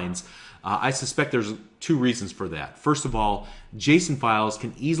their minds. I suspect there's two reasons for that. First of all, JSON files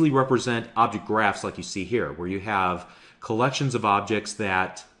can easily represent object graphs like you see here, where you have collections of objects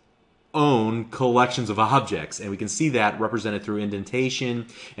that own collections of objects, and we can see that represented through indentation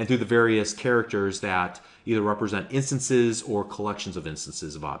and through the various characters that either represent instances or collections of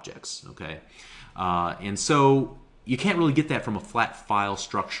instances of objects. Okay, and so you can't really get that from a flat file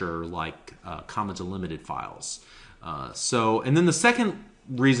structure like comma delimited files. And then the second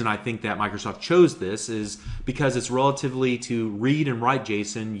reason I think that Microsoft chose this is because it's relatively to read and write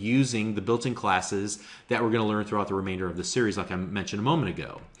JSON using the built-in classes that we're going to learn throughout the remainder of the series, like I mentioned a moment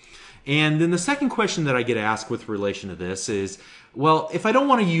ago. And then the second question that I get asked with relation to this is, well, if I don't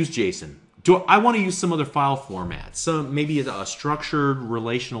want to use JSON, do I want to use some other file format? So maybe a structured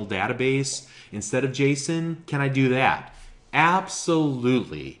relational database instead of JSON? Can I do that?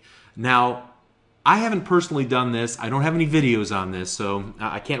 Absolutely. Now, I haven't personally done this. I don't have any videos on this, so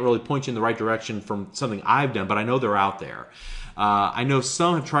I can't really point you in the right direction from something I've done, but I know they're out there. I know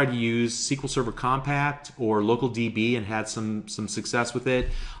some have tried to use SQL Server Compact or LocalDB and had some success with it.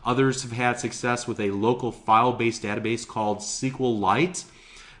 Others have had success with a local file-based database called SQLite.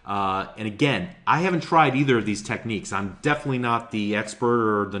 And again, I haven't tried either of these techniques. I'm definitely not the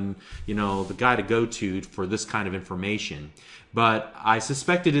expert or the guy to go to for this kind of information. But I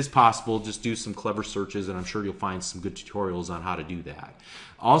suspect it is possible. Just do some clever searches, and I'm sure you'll find some good tutorials on how to do that.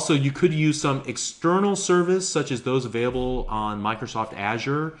 Also, you could use some external service, such as those available on Microsoft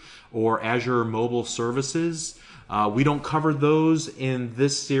Azure or Azure Mobile Services. We don't cover those in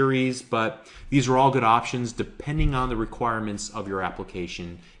this series, but these are all good options depending on the requirements of your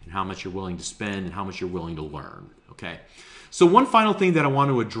application and how much you're willing to spend and how much you're willing to learn. Okay. So one final thing that I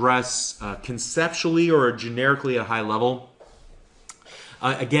want to address conceptually or generically at a high level,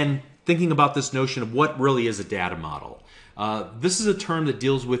 again, thinking about this notion of what really is a data model. This is a term that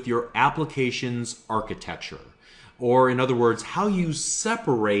deals with your application's architecture, or in other words, how you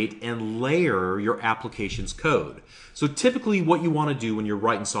separate and layer your application's code. So typically what you want to do when you're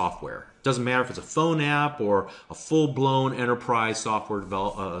writing software, doesn't matter if it's a phone app or a full-blown enterprise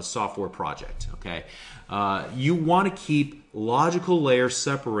software project, okay? You want to keep logical layers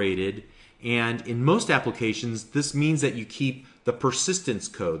separated, and in most applications, this means that you keep the persistence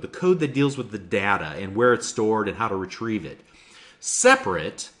code, the code that deals with the data and where it's stored and how to retrieve it,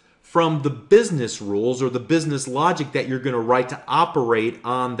 separate from the business rules or the business logic that you're going to write to operate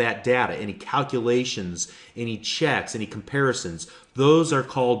on that data. Any calculations, any checks, any comparisons, those are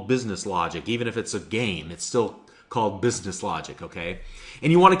called business logic. Even if it's a game, it's still called business logic, okay?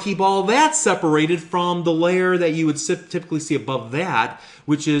 And you want to keep all that separated from the layer that you would typically see above that,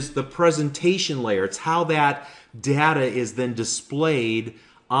 which is the presentation layer. It's how that data is then displayed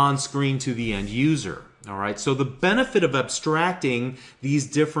on screen to the end user. All right, so the benefit of abstracting these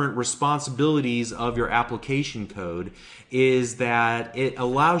different responsibilities of your application code is that it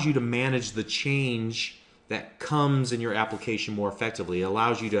allows you to manage the change that comes in your application more effectively. It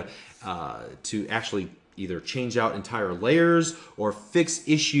allows you to actually either change out entire layers or fix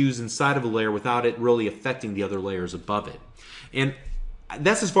issues inside of a layer without it really affecting the other layers above it. And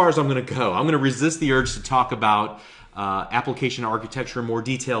that's as far as I'm going to go. I'm going to resist the urge to talk about application architecture in more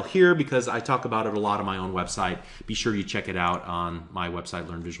detail here because I talk about it a lot on my own website. Be sure you check it out on my website,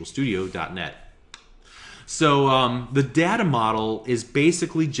 learnvisualstudio.net. So the data model is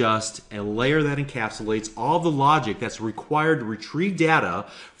basically just a layer that encapsulates all the logic that's required to retrieve data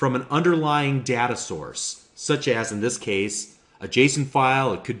from an underlying data source, such as, in this case, a JSON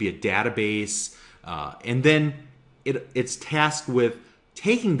file. It could be a database. And then it's tasked with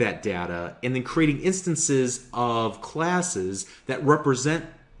taking that data and then creating instances of classes that represent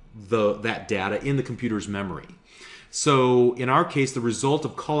that data in the computer's memory. So in our case, the result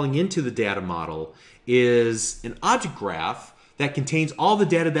of calling into the data model is an object graph that contains all the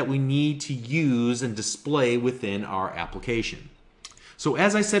data that we need to use and display within our application. So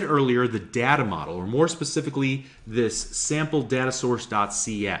as I said earlier, the data model, or more specifically this sample data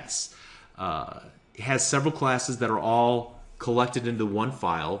source.cs, has several classes that are all collected into one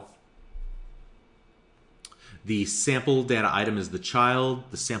file. The sample data item is the child,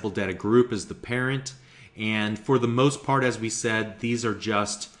 the sample data group is the parent, and for the most part, as we said, these are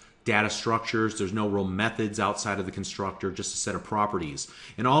just data structures. There's no real methods outside of the constructor, just a set of properties.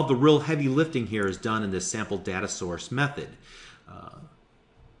 And all the real heavy lifting here is done in this sample data source method.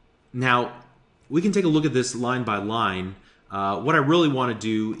 Now, we can take a look at this line by line. What I really want to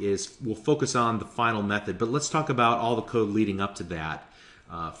do is we'll focus on the final method, but let's talk about all the code leading up to that.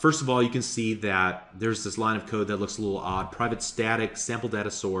 First of all, you can see that there's this line of code that looks a little odd. Private static sample data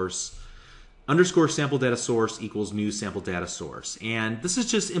source underscore sample data source equals new sample data source. And this is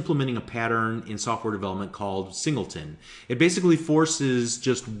just implementing a pattern in software development called singleton. It basically forces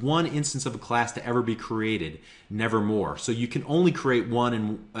just one instance of a class to ever be created, never more. So you can only create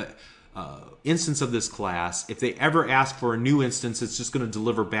one instance of this class. If they ever ask for a new instance, it's just going to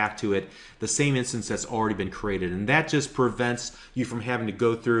deliver back to it the same instance that's already been created. And that just prevents you from having to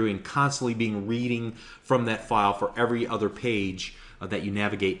go through and constantly being reading from that file for every other page that you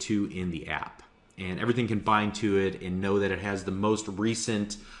navigate to in the app. And everything can bind to it and know that it has the most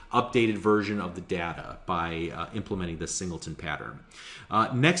recent updated version of the data by implementing this singleton pattern.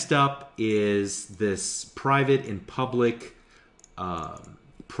 Next up is this private and public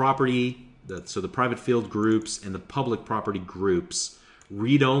property, so the private field groups and the public property groups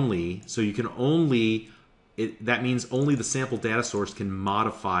read only, so you can only, that means only the sample data source can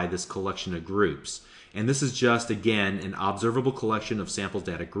modify this collection of groups. And this is just, again, an observable collection of sample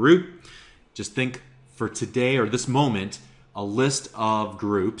data group. Just think for today or this moment, a list of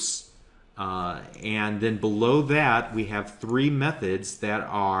groups. And then below that, we have three methods that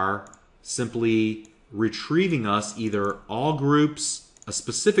are simply retrieving us either all groups, a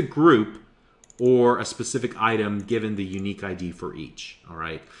specific group, or a specific item given the unique ID for each. All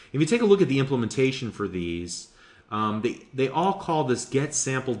right. If you take a look at the implementation for these, they all call this get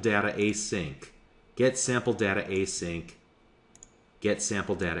sample data async, get sample data async, get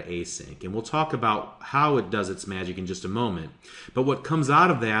sample data async. And we'll talk about how it does its magic in just a moment. But what comes out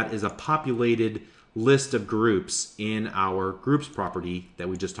of that is a populated list of groups in our groups property that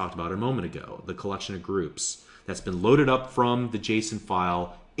we just talked about a moment ago, the collection of groups that's been loaded up from the JSON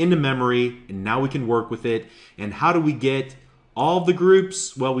file into memory, and now we can work with it. And how do we get all of the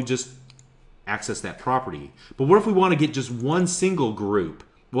groups? Well, we just access that property. But what if we want to get just one single group?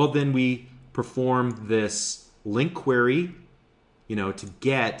 Well, then we perform this link query, to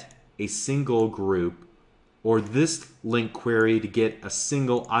get a single group, or this link query to get a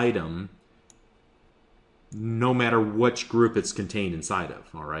single item, no matter which group it's contained inside of.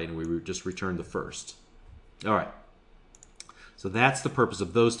 All right, and we just return the first. All right. So that's the purpose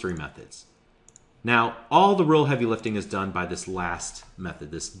of those three methods. Now, all the real heavy lifting is done by this last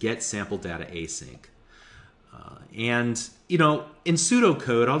method, this get sample data async. In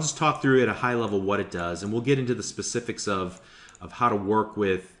pseudocode, I'll just talk through at a high level what it does, and we'll get into the specifics of how to work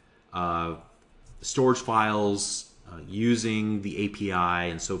with storage files, using the API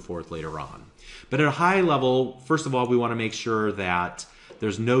and so forth later on. But at a high level, first of all, we want to make sure that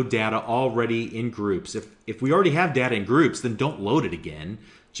there's no data already in groups. If we already have data in groups, then don't load it again.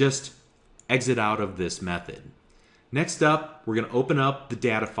 Just exit out of this method. Next up, we're going to open up the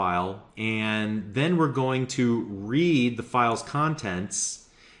data file, and then we're going to read the file's contents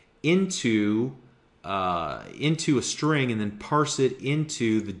into a string and then parse it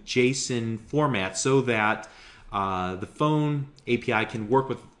into the JSON format so that the phone API can work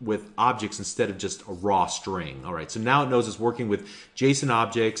with objects instead of just a raw string. All right, so now it knows it's working with JSON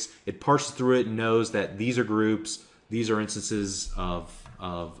objects. It parses through it and knows that these are groups, these are instances of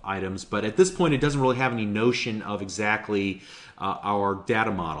items, but at this point it doesn't really have any notion of exactly our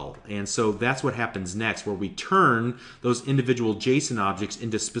data model. And so that's what happens next, where we turn those individual JSON objects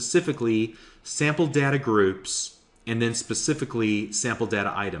into specifically sample data groups and then specifically sample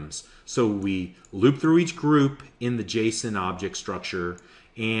data items. So we loop through each group in the JSON object structure,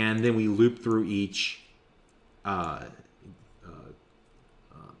 and then we loop through each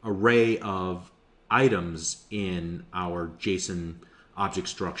array of items in our JSON object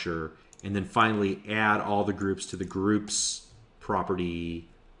structure, and then finally add all the groups to the groups property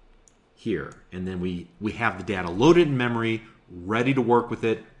here. And then we have the data loaded in memory, ready to work with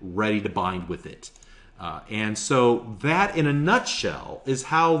it, ready to bind with it. And so that, in a nutshell, is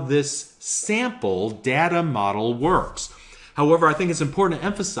how this sample data model works. However, I think it's important to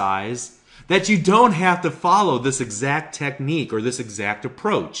emphasize that you don't have to follow this exact technique or this exact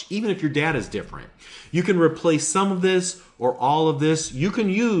approach, even if your data is different. You can replace some of this or all of this. You can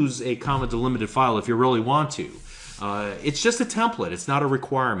use a comma delimited file if you really want to. It's just a template. It's not a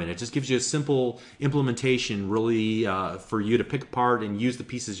requirement. It just gives you a simple implementation really for you to pick apart and use the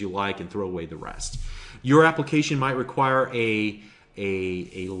pieces you like and throw away the rest. Your application might require a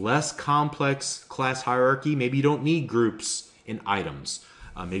less complex class hierarchy. Maybe you don't need groups and items.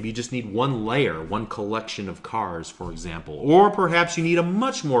 Maybe you just need one layer, one collection of cars, for example. Or perhaps you need a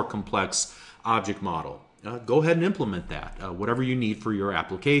much more complex object model. Go ahead and implement that, whatever you need for your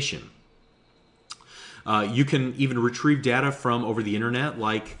application. You can even retrieve data from over the internet,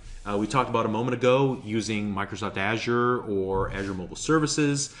 like we talked about a moment ago, using Microsoft Azure or Azure Mobile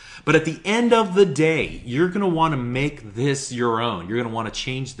Services. But at the end of the day, you're going to want to make this your own. You're going to want to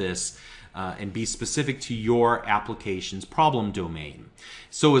change this and be specific to your application's problem domain.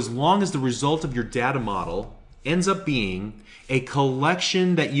 So as long as the result of your data model ends up being a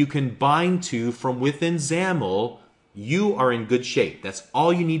collection that you can bind to from within XAML, you are in good shape. That's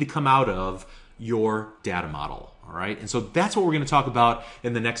all you need to come out of your data model. All right, and so that's what we're going to talk about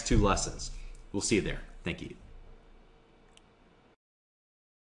in the next two lessons. We'll see you there. Thank you.